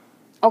over det.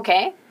 Ok.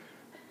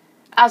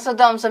 Altså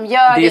de som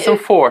gjør de som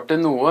får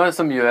til noe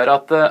som gjør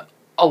at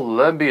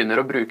alle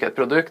begynner å bruke et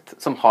produkt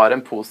som har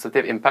en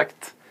positiv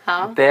impact.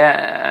 Ja.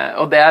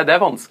 Og det er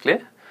vanskelig.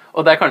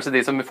 Og det er kanskje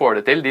de som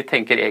får det til, de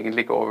tenker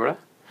egentlig ikke over det.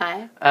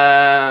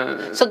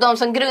 Så de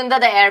som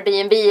grundade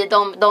Airbnb,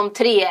 de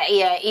 3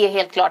 är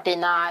helt klart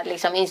dina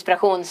liksom,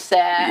 inspirations...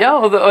 Ja,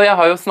 og jeg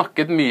har jo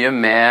snakket mye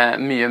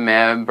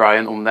med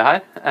Brian om det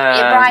her.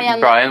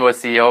 Brian, vår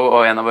CEO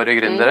og en av våre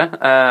gründere.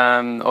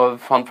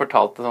 Og han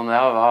fortalte sånn,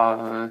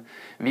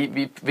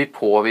 vi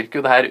påvirker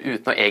jo det her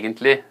uten å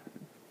egentlig...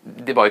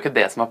 Det var jo ikke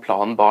det som var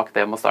planen bak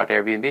det med å starte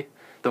Airbnb.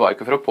 Det var jo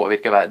ikke for å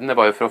påvirke verden, det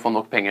var jo for å få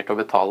nok penger til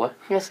å betale.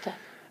 Just det.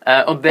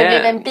 Og det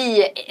blir en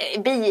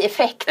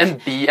bieffekt. En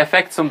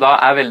bieffekt som da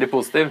er veldig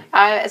positiv.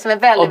 Ja, som er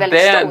veldig,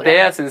 veldig stor. Og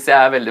det synes jeg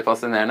er veldig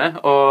fascinerende.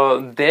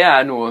 Og det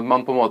er noe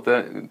man på en måte,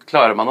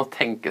 klarer man å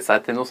tenke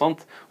seg til noe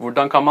sånt.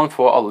 Hvordan kan man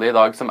få alle i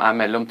dag som er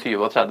mellom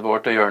 20 og 30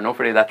 år til å gjøre noe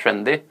fordi det er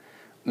trendy,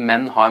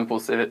 men ha en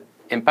positiv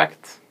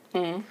impact?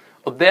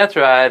 Og det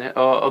tror jeg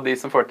og de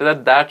som får til det,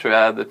 der tror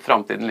jeg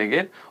fremtiden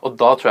ligger. Og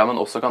da tror jeg man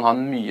også kan ha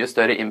en mye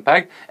større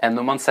impact enn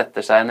når man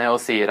setter seg ned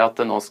og sier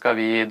at nå skal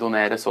vi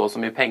donere så og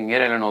så mye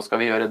penger, eller nå skal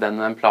vi gjøre den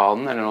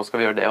planen, eller nå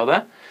skal vi gjøre det og det.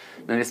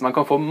 Men hvis man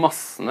kan få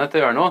massene til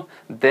å gjøre noe,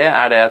 det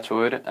er det jeg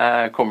tror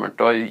kommer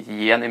til å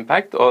gi en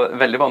impact, og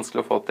veldig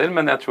vanskelig å få til,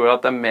 men jeg tror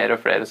at det er mer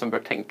og flere som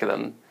bør tenke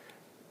den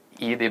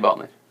i de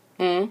baner.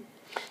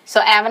 Så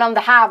även om det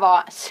här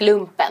var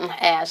slumpen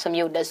som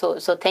gjorde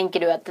så tänker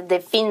du att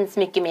det finns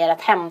mycket mer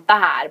att hämta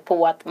här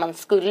på att man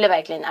skulle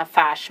verkligen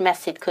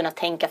affärsmässigt kunna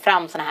tänka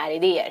fram såna här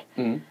idéer.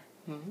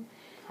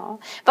 Ja.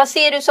 Vad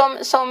ser du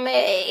som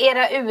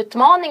era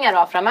utmaningar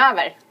då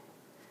framöver?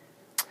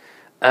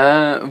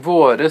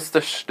 Våre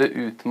største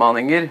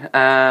utmaninger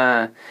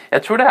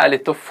jeg tror det er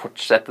litt å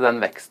fortsette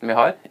den veksten vi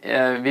har.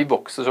 Vi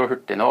vokser så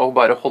hurtig nå, og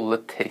bare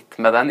holde tritt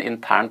med den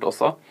internt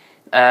også.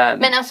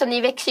 Men alltså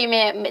ni växer ju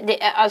med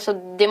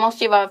det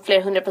måste ju vara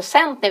fler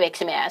 100% ni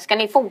växer med. Ska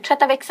ni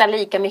fortsätta växa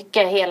lika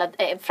mycket hela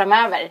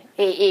framöver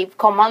i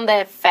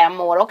kommande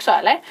 5 år också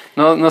eller?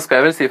 Nå skal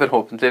jeg vel si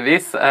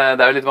forhåpentligvis. Det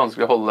er jo litt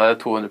vanskelig å holde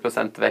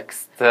 200%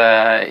 vekst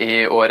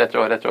i år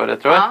etter år etter år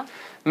etter år. Ja.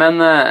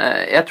 Men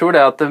jeg tror det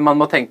at man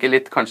må tenke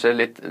kanskje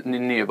litt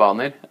nye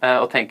baner,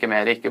 og tenke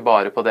mer ikke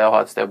bare på det å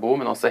ha et sted å bo,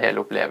 men også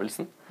hele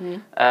opplevelsen.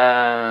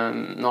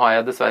 Nå har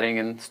jeg dessverre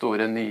ingen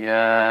store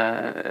nye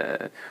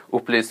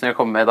opplysninger å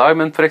komme med i dag,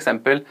 men for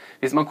eksempel,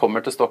 hvis man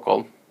kommer til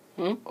Stockholm,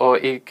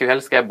 og i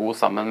kveld skal jeg bo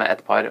sammen med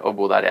et par og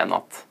bo der en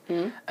natt.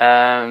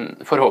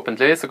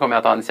 Forhåpentligvis så kommer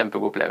jeg til å ha en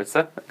kjempegod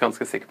opplevelse,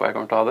 ganske sikker på at jeg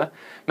kommer til å ha det.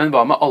 Men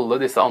hva med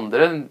alle disse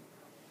andre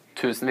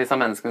tusenvis av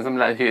menneskene som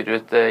hyrer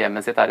ut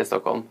hjemmet sitt her i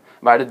Stockholm?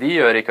 Hva er det de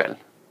gjør i kveld?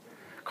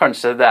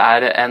 Kanskje det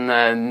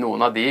er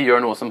noen av de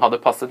gjør noe som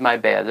hadde passet meg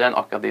bedre enn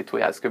akkurat de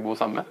 2 jeg skulle bo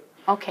sammen med.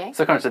 Okay.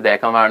 Så kanskje det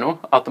kan være noe,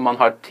 at man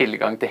har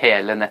tilgang til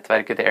hele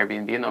nettverket til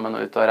Airbnb når man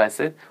er ute og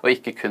reiser, og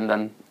ikke kun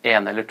den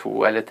 1 eller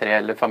 2 eller 3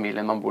 eller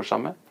familien man bor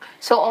sammen med.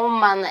 Så om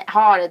man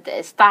har et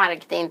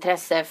starkt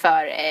intresse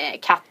for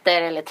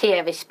katter eller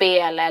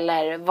tv-spel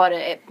eller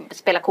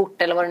spela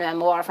kort eller vad det nu än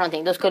må vara för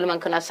någonting, då skulle man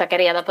kunna söka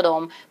reda på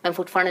dem men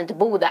fortfarande inte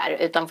bo där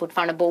utan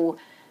fortfarande bo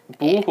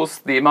bo hos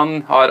de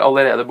man har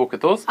allerede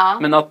booket hos,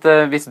 men at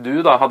hvis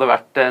du da hadde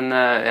vært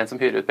en som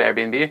hyrer ut på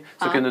Airbnb,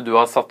 så kunne du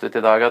ha satt ut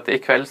i dag at i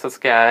kveld så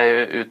skal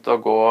jeg ut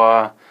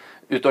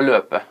og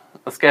løpe.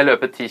 Då ska jag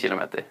löpa 10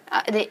 kilometer. Ja,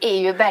 det är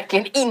ju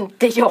verkligen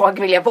inte jag,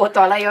 vill jag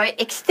påtala. Jag är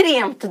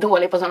extremt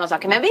dålig på sådana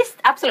saker. Men visst,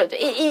 absolut.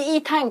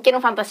 I tanken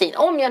och fantasin.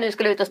 Om jag nu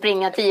skulle ut och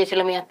springa 10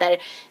 kilometer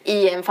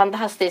i en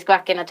fantastisk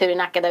vacker natur i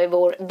Nacka där vi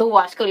bor,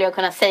 då skulle jag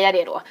kunna säga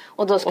det då.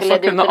 Och då skulle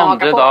du kunna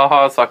andre da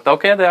ha sagt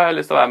ok, det har jeg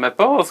lyst til å være med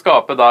på, og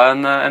skape da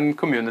en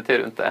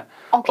community rundt det.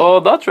 Okay.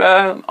 Og da tror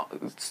jeg,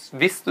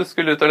 hvis du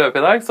skulle ut og løpe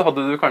i dag, så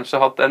hadde du kanskje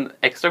hatt en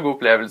ekstra god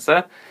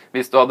opplevelse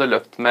hvis du hadde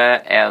løpt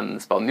med en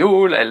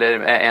spanjol, eller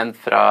med en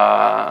fra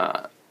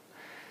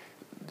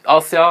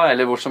Asia,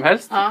 eller hvor som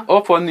helst,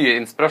 og få nye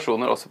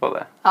inspirasjoner också på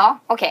det. Ja,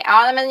 okej.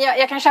 Ja, men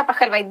jag kan köpa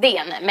själva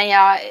idén, men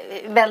jag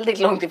är väldigt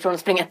långt ifrån att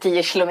springa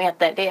 10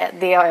 kilometer.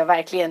 Det har jag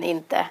verkligen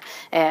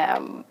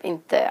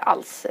inte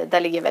alls. Det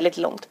ligger väldigt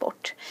långt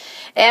bort.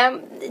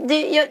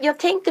 Jag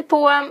tänkte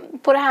på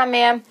det här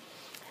med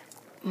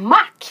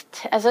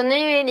makt. Alltså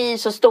nu är ni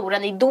så stora,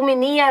 ni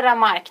dominerar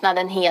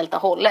marknaden helt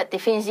och hållet. Det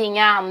finns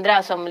inga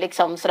andra som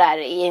liksom sådär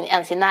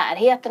ens i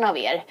närheten av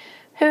er.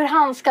 Hur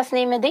handskas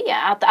ni med det?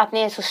 Att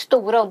ni är så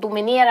stora och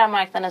dominerar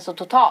marknaden så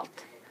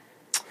totalt?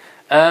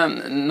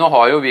 Nu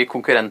har ju vi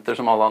konkurrenter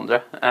som alla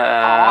andra.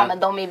 Ja, men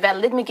de är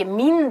väldigt mycket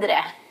mindre.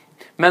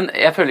 Men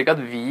jag føler ikke at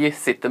vi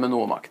sitter med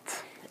noe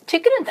makt.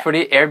 Tycker du inte?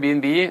 Fordi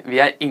Airbnb, vi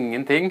er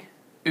ingenting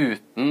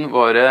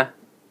uten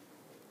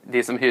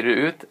de som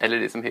hyrer ut, eller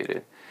de som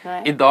hyrer.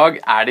 Nej. I dag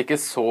er det ikke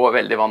så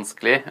veldig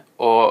vanskelig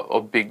å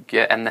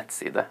bygge en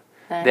nettside.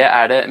 Nej. Det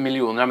er det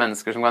millioner av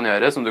mennesker som kan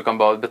gjøre, som du kan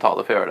bare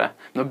betale for å gjøre det.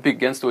 Men å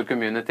bygge en stor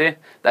community,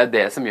 det er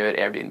det som gjør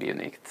Airbnb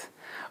unikt.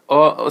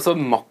 Og så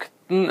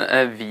makten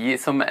vi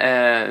som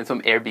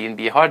Airbnb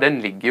har, den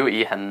ligger jo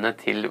i hendene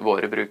til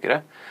våre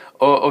brukere.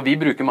 Og vi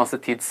bruker masse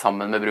tid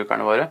sammen med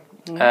brukerne våre.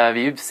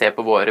 Vi ser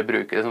på våre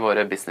brukere som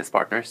våre business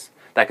partners.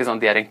 Det er ikke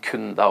sånn at de er en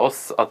kunde av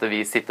oss, at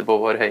vi sitter på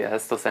vår høye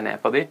hest og ser ned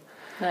på de.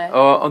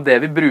 Og det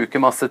vi bruker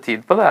masse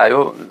tid på, det er jo,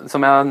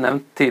 som jeg har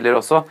nevnt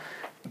tidligere også,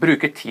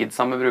 bruker tid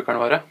sammen med brukerne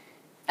våre.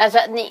 Alltså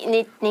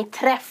ni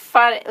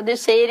träffar, och du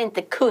säger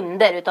inte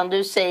kunder utan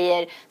du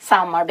säger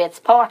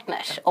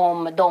samarbetspartners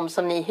om de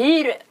som ni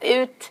hyr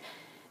ut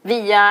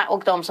via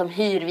och de som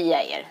hyr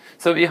via er.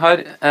 Så vi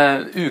har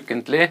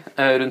ukentlig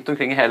rundt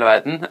omkring i hele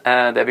verden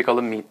det vi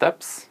kaller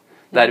meetups,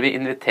 der vi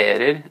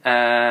inviterer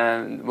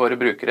våre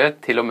brukere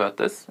til å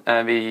møtes.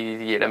 Vi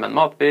gir dem en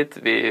matbit,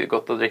 vi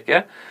godt å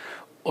drikke,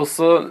 og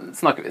så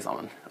snakker vi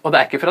sammen. Og det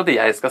er ikke for at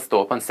jeg skal stå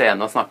på en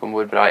scene og snakke om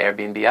hvor bra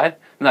Airbnb er,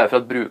 men det er for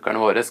at brukerne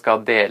våre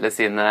skal dele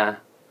sine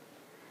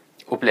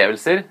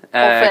opplevelser.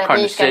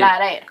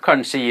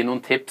 Kanskje gi noen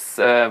tips.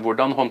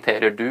 Hvordan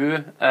håndterer du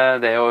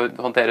det å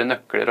håndtere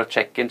nøkler og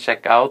check-in,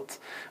 check-out?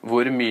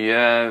 Hvor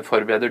mye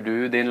forbereder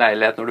du din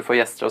leilighet når du får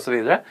gjester og så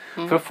videre?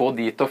 For å få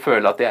de til å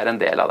føle at de er en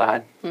del av det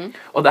her.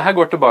 Og det her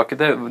går tilbake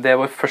til det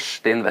vår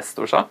første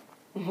investor sa.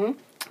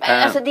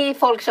 Alltså det är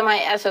folk som har,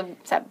 alltså,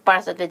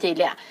 bara så att vi är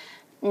tydliga.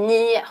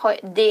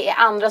 Det är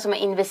andra som har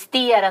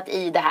investerat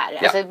i det här.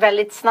 Alltså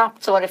väldigt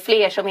snabbt så var det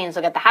fler som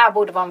insåg att det här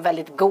borde vara en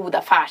väldigt god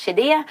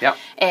affärsidé.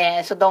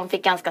 Så de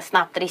fick ganska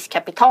snabbt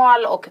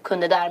riskkapital och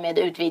kunde därmed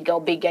utvidga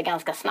och bygga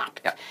ganska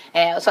snabbt.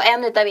 Så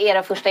en av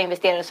era första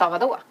investerare sa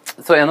vad då?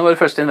 Så en av våra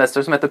första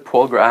investerare som heter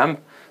Paul Graham,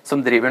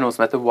 som driver noe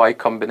som heter Y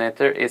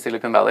Combinator i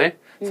Silicon Valley,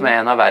 som er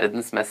en av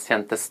verdens mest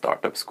kjente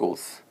startup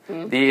schools.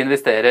 De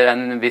investerer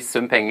en viss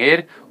sum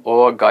penger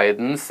og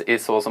guidance i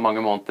så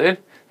mange måneder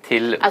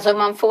til... Alltså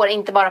man får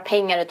inte bara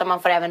pengar utan man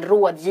får även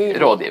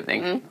rådgivning.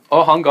 Rådgivning.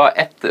 Og han ga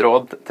ett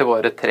råd til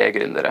våre 3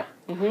 gründere.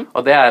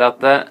 Og det er at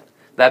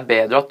det er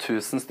bedre å ha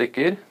 1000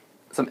 stykker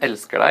som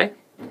elsker deg,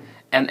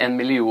 enn 1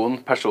 million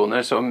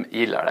personer som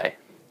gillar deg.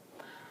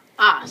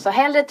 Så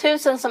hellre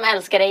 1000 som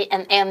elsker deg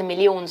enn 1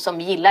 million som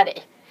gillar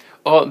deg.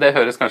 Og det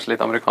høres kanskje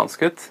litt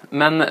amerikansk ut,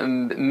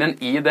 men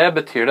i det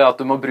betyr det at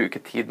du må bruke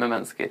tid med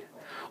mennesker.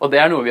 Og det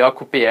er noe vi har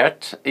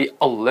kopiert i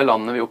alle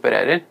landene vi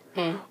opererer.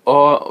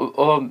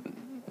 Og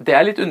det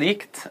er litt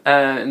unikt.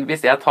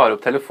 Hvis jeg tar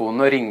opp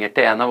telefonen og ringer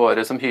til en av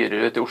våre som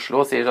hyrer ut i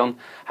Oslo og sier sånn,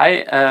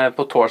 hei,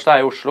 på torsdag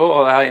er jeg i Oslo,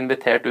 og jeg har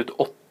invitert ut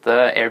 8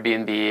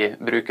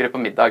 Airbnb-brukere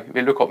på middag.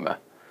 Vil du komme?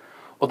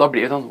 Og da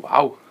blir det sånn,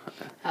 wow.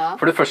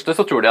 For det første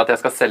så tror de at jeg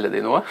skal selge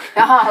de noe.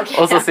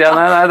 Og så sier jeg,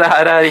 nei, det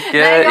her er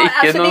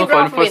ikke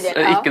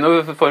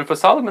noen form for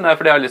salg, men det er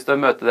fordi jeg har lyst til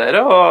å møte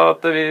dere, og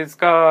at vi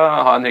skal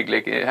ha en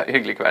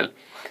hyggelig kveld.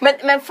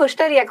 Men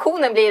första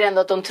reaktionen blir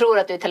ändå att de tror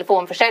att du är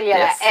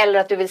telefonförsäljare eller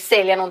att du vill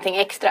sälja någonting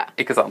extra.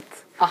 Ikke sant.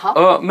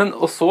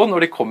 Og så når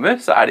de kommer,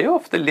 så er de jo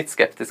ofte litt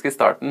skeptiske i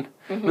starten.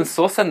 Men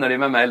så sender de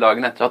meg mail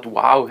dagen etter at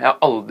wow, jeg har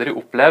aldri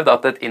opplevd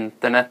at et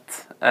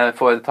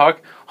internettforetak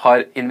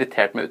har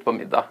invitert meg ut på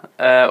middag.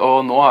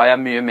 Og nå har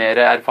jeg mye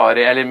mer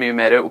erfaring, eller mye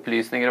mer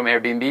opplysninger om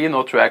Airbnb.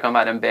 Nå tror jeg kan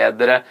være en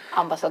bedre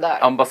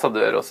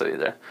ambassadør og så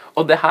videre.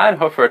 Og det her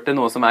har ført til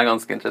noe som er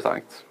ganske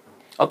interessant.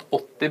 At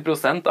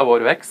 80% av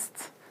vår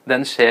vekst,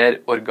 den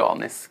skjer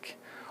organisk.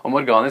 Om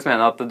organisk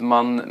mener jeg at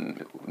man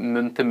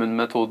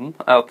munn-til-munn-metoden,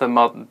 at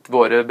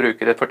våre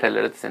brukere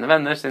forteller det til sine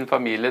venner, sin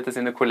familie, til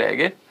sine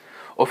kolleger.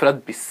 Og fra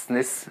et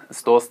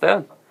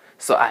business-ståsted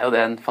så jo det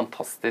en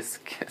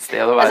fantastisk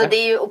sted å være. Alltså det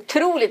är ju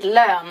otroligt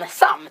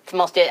lönsamt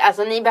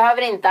alltså ni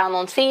behöver inte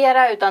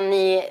annonsera utan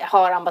ni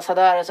har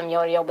ambassadörer som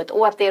gör jobbet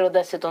åt er och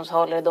dessutom så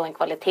håller det då en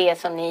kvalitet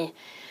som ni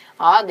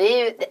det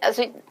är ju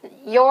alltså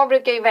jag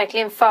brukar ju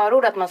verkligen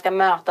förorda att man ska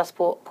mötas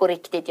på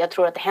riktigt. Jag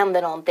tror att det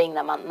händer någonting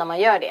när man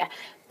gör det.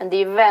 Men det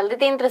är ju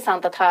väldigt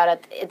intressant att höra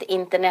ett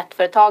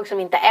internetföretag som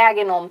inte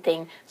äger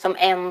någonting som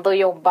ändå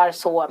jobbar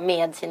så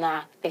med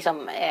sina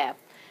liksom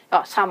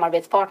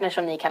samarbetspartners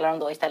som ni kallar dem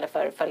då istället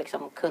för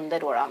liksom kunder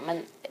då.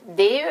 Men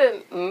det är ju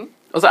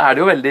Og så det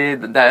jo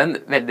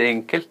veldig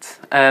enkelt.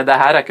 Det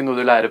her ikke noe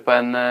du lærer på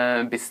en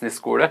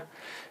business-skole.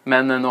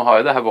 Men nå har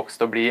jo det her vokst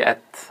til å bli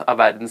et av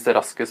verdens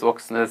raskest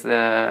voksende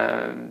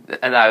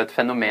det jo et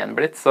fenomen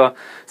blitt.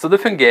 Så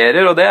det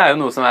fungerer, og det jo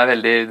noe som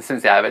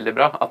synes jeg veldig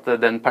bra. At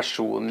den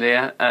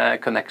personlige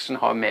connection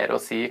har mer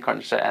å si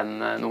kanskje enn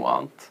noe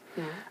annet.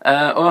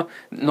 Og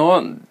nå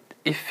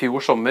i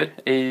fjor sommer,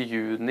 i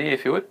juni i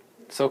fjor,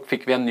 så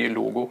fikk vi en ny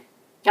logo.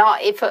 Ja,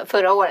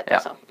 förra året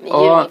alltså. I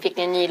juni fick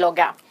ni en ny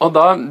logga. Og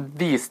da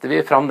viste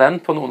vi fram den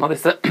på noen av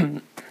disse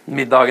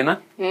middagene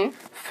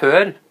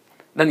før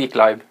den gikk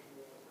live.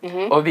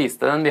 Og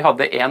viste den. Vi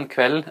hadde en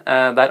kveld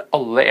der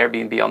alle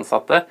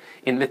Airbnb-ansatte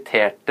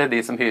inviterte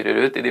de som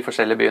hyrer ut i de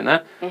forskjellige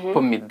byene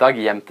på middag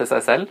hjem til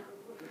seg selv.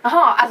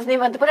 Jaha, alltså ni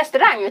var inte på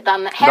restaurang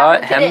utan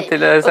hem till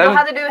dig. Och då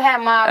hade du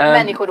hemma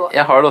människor då?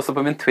 Jeg har det også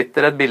på min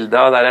Twitter et bilde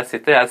av der jeg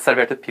sitter. Jeg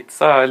serverte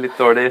pizza litt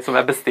dårlig som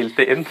jeg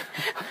bestilte inn.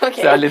 Okay.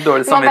 Så jeg har litt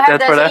dårlig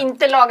samvittighet for det. Man behövde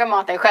inte laga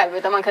maten själv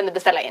utan man kunde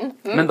beställa in.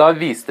 Men da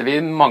viste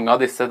vi mange av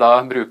disse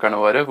brukerne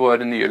våre vår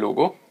nye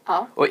logo.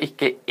 Og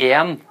ikke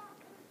én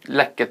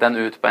lekket den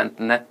ut på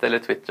enten nett eller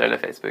Twitter eller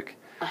Facebook.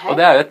 Og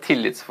det jo et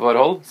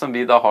tillitsforhold som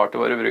vi da har til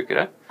våre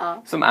brukere,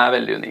 som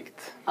veldig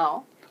unikt.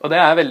 Og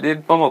det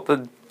veldig på en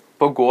måte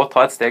på å gå og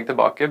ta et steg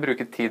tilbake,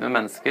 bruke tid med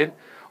mennesker,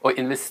 og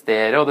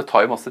investere, og det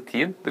tar jo masse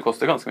tid, det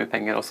koster ganske mye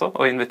penger også,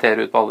 å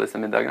invitere ut på alle disse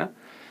middagene.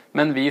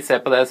 Men vi ser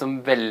på det som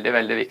veldig,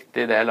 veldig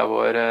viktig del av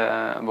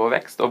vår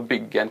vekst, å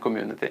bygge en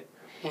community.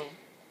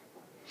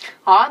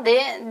 Ja,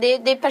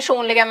 det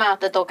personliga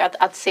mötet och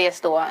att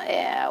ses då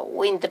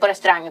och inte på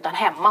restaurang utan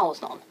hemma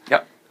hos någon.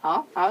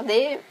 Ja,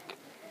 det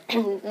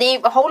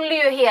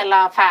håller ju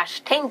hela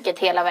affärstänket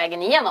hela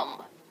vägen igenom,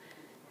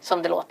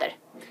 som det låter.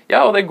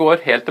 Ja, og det går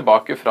helt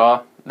tilbake fra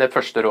det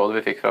første rådet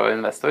vi fikk fra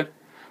investor.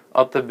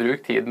 At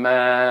bruk tid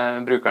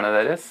med brukerne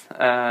deres.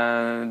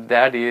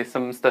 Det de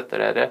som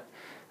støtter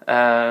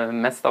dere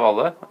mest av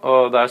alle.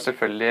 Og det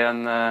selvfølgelig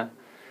en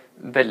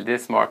veldig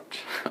smart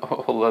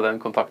å holde den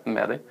kontakten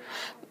med dem.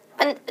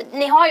 Men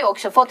ni har ju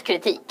också fått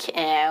kritik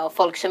och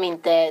folk som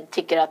inte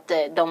tycker att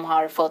de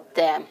har fått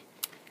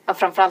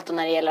framförallt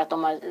när det gäller att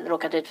de har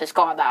råkat ut för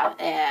skada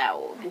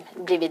och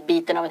blivit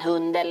biten av en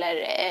hund eller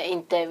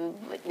inte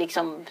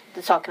liksom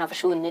sakerna har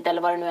försvunnit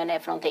eller vad det nu än är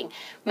för någonting.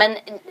 Men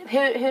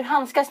hur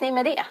handskas ni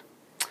med det?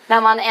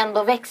 När man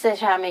ändå växer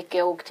så här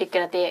mycket och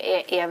tycker att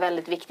det är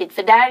väldigt viktigt.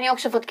 För där har ni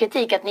också fått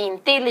kritik att ni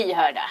inte är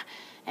lyhörda.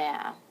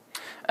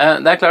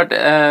 Det klart,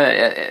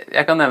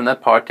 jeg kan nevne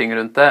et par ting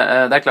rundt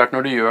det. Det klart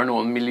når du gjør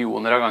noen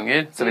millioner av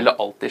ganger, så vil det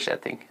alltid skje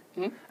ting.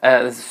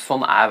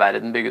 Sånn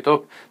verden bygget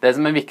opp. Det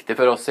som viktig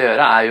for oss å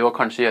gjøre jo å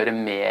kanskje gjøre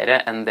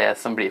mer enn det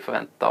som blir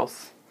forventet av oss.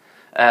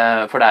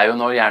 For det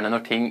jo gjerne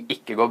når ting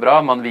ikke går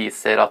bra, man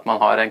viser at man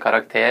har en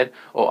karakter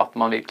og at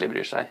man virkelig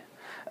bryr seg.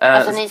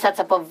 Altså ni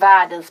satser på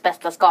verdens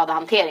beste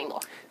skadehantering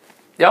da?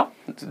 Ja,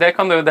 det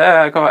kan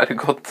være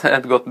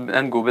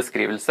en god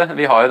beskrivelse.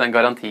 Vi har jo den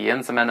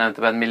garantien som jeg nevnte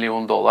på $1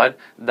 million,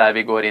 der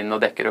vi går inn og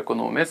dekker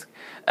økonomisk.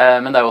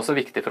 Men det jo også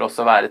viktig for oss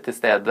å være til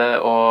stede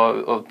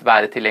og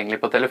være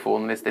tilgjengelig på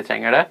telefonen hvis de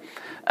trenger det.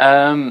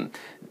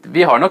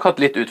 Vi har nok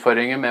hatt litt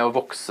utfordringer med å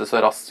vokse så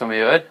raskt som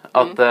vi gjør.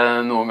 At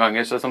noen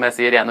ganger, så som jeg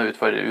sier, en av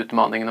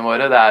utfordringene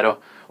våre, det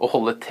å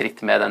holde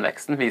tritt med den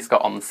veksten. Vi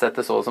skal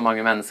ansette så og så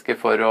mange mennesker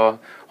for å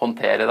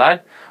håndtere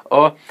der.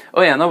 Og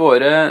en av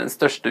våre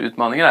største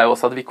utfordringer jo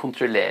også at vi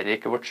kontrollerer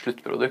ikke vårt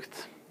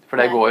sluttprodukt. For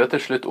det går jo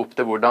til slutt opp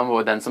til hvordan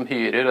den som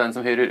hyrer og den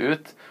som hyrer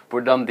ut,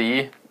 hvordan de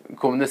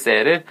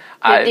kommuniserer.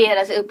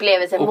 Deres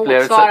opplevelse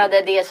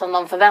motsvarade det som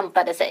de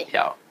forventet seg.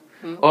 Ja.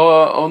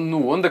 Og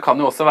noen, det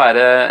kan jo også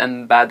være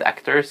en bad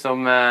actor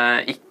som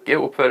ikke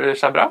oppfører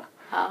seg bra.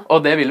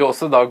 Og det vil jo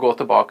også da gå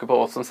tilbake på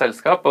oss som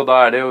selskap, og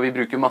da det jo, vi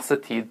bruker masse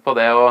tid på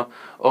det, og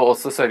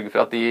også sørge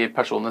for at de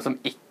personene som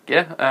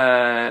ikke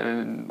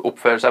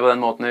oppfører seg på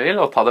den måten vi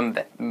vil, og ta dem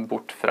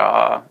bort fra...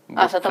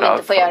 Altså at de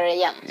ikke får gjøre det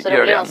igjen, så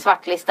da blir de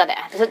svartlistade.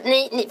 Så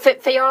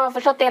for jeg har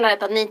forstått det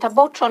at ni tar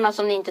bort sådana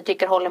som ni ikke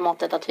tycker håller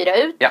måttet att hyra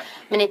ut,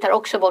 men ni tar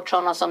også bort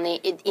sådana som ni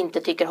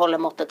ikke tycker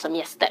håller måttet som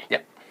gjester. Ja.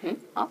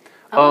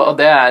 Og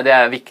det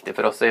viktig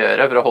for oss å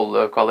gjøre for å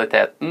holde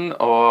kvaliteten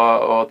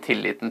og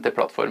tilliten til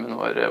plattformen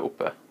vår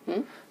oppe.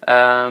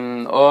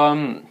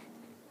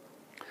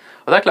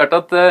 Og det klart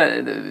at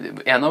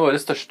en av våre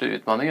største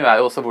utfordringer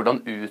jo også hvordan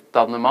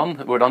utdanner man,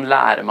 hvordan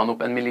lærer man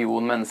opp 1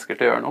 million mennesker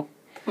til å gjøre noe.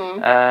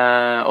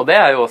 Og det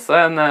er jo også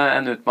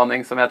en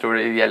utfordring som jeg tror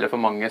det gjelder for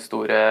mange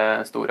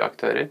store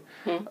aktører.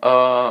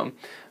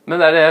 Men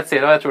det er det jeg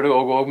sier, og jeg tror det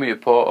går mye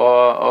på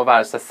å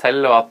være seg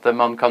selv, og at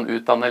man kan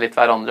utdanne litt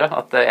hverandre.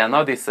 At en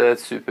av disse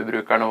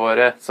superbrukerne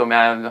våre som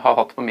jeg har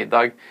hatt på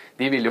middag,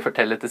 de vil jo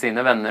fortelle til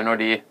sine venner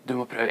når du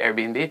må prøve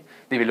Airbnb.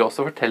 De vil jo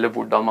også fortelle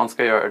hvordan man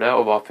skal gjøre det,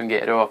 og hva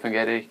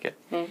fungerer ikke.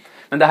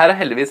 Men det her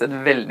er heldigvis et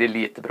veldig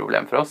lite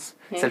problem for oss.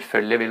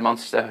 Selvfølgelig vil man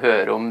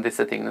høre om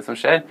disse tingene som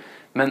skjer,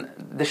 men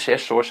det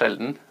skjer så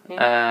sjelden,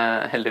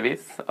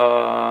 heldigvis.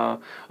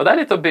 Og det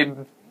er litt å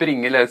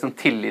bringe liksom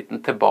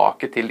tilliten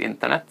tilbake til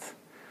internett.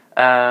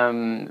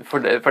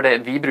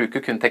 Vi bruker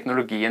kun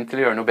teknologien till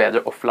att göra något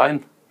bättre offline.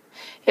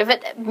 Ja,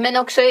 men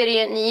också är det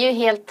ju, ni är ju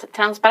helt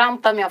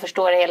transparenta om jag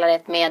förstår det hela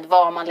rätt med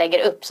vad man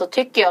lägger upp. Så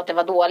tycker jag att det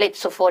var dåligt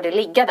så får det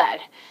ligga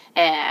där.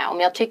 Om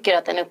jag tycker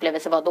att en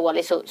upplevelse var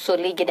dålig så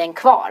ligger den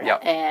kvar. Ja.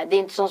 Det är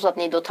inte så att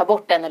ni då tar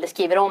bort den eller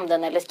skriver om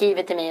den eller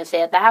skriver till mig och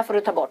säger att det här får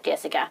du ta bort,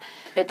 Jessica.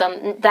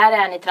 Utan där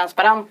är ni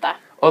transparenta.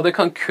 Og det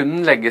kan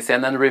kun legges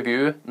igjen en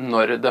review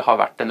når det har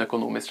vært en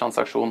økonomisk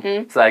transaksjon.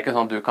 Så det er ikke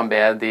sånn at du kan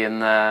be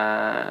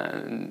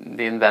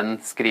din venn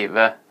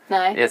skrive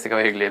Nei. Jessica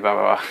var hyggelig, bla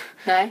bla bla.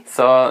 Nei.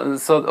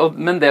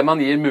 Men det man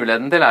gir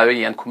muligheten til er jo å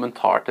gi en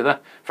kommentar til det.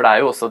 For det er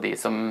jo også de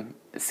som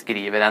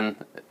skriver en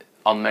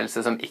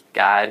anmeldelse som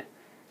ikke er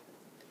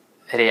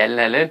reell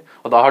heller.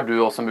 Og da har du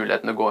også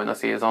muligheten å gå inn og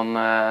si sånn,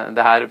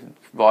 det her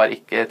var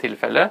ikke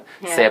tilfellet.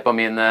 Se på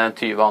mine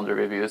 20 andre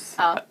reviews.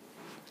 Ja.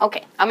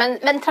 Okej, ja,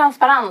 men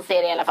transparens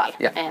är det i alla fall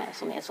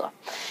som är så.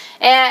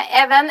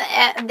 Även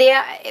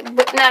det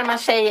närmar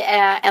sig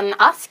en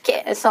ask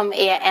som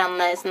är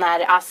en sån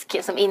här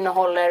ask som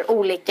innehåller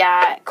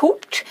olika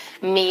kort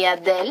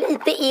med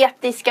lite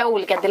etiska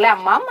olika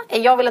dilemman.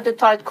 Jag vill att du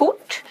tar ett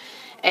kort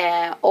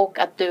och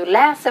att du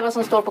läser vad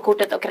som står på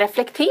kortet och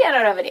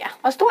reflekterar över det.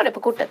 Vad står det på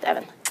kortet,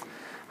 även?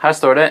 Her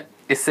står det,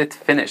 is it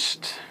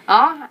finished?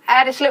 Ja,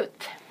 är det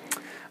slut?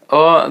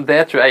 Og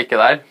det tror jeg ikke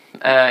det er.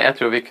 Jeg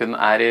tror vi kun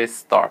er i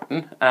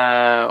starten,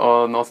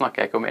 og nå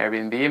snakker jeg ikke om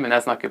Airbnb, men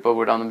jeg snakker på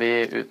hvordan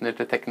vi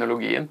utnytter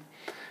teknologien.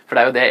 For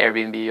det er jo det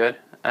Airbnb gjør.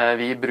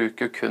 Vi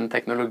bruker kun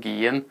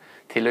teknologien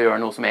til å gjøre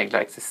noe som egentlig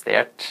har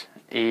eksistert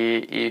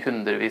i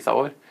hundrevis av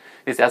år.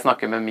 Hvis jeg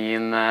snakker med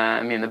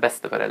mine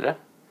besteforeldre,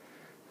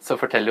 så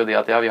forteller jo de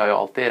at ja, vi har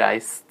jo alltid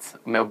reist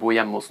med å bo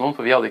hjemme hos noen,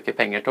 for vi hadde ikke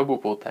penger til å bo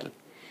på hotell.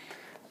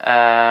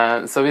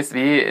 Så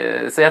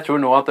jeg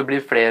tror nå at det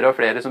blir flere og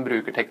flere som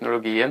bruker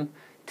teknologien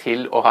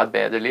til å ha et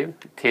bedre liv,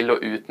 til å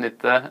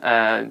utnytte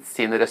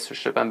sine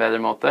ressurser på en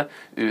bedre måte,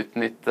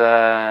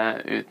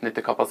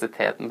 utnytte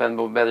kapasiteten på en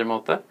bedre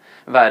måte,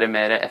 være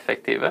mer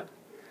effektive.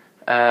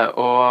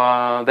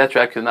 Og det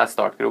tror jeg kun er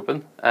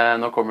startgropen.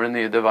 Nå kommer det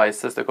nye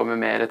devices, det kommer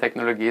mer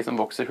teknologi som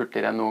vokser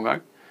hurtigere enn noen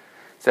gang.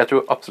 Så jeg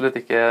tror absolutt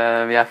ikke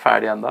vi er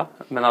ferdige enda,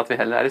 men at vi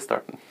heller er i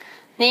starten.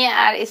 Ni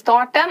är i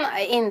starten,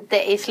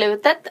 inte i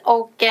slutet,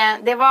 och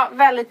det var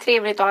väldigt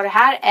trevligt att ha det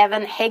här.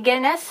 Även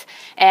Hegernes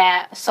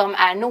som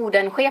är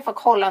Nordenchef och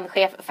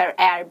Hollandchef för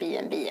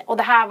Airbnb. Och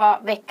det här var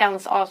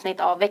veckans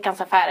avsnitt av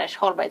Veckans Affärers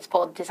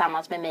hållbarhetspodd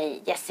tillsammans med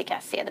mig, Jessica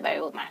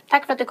Cederberg Odmar.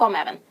 Tack för att du kom,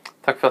 även.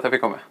 Tack för att jag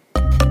fick komma.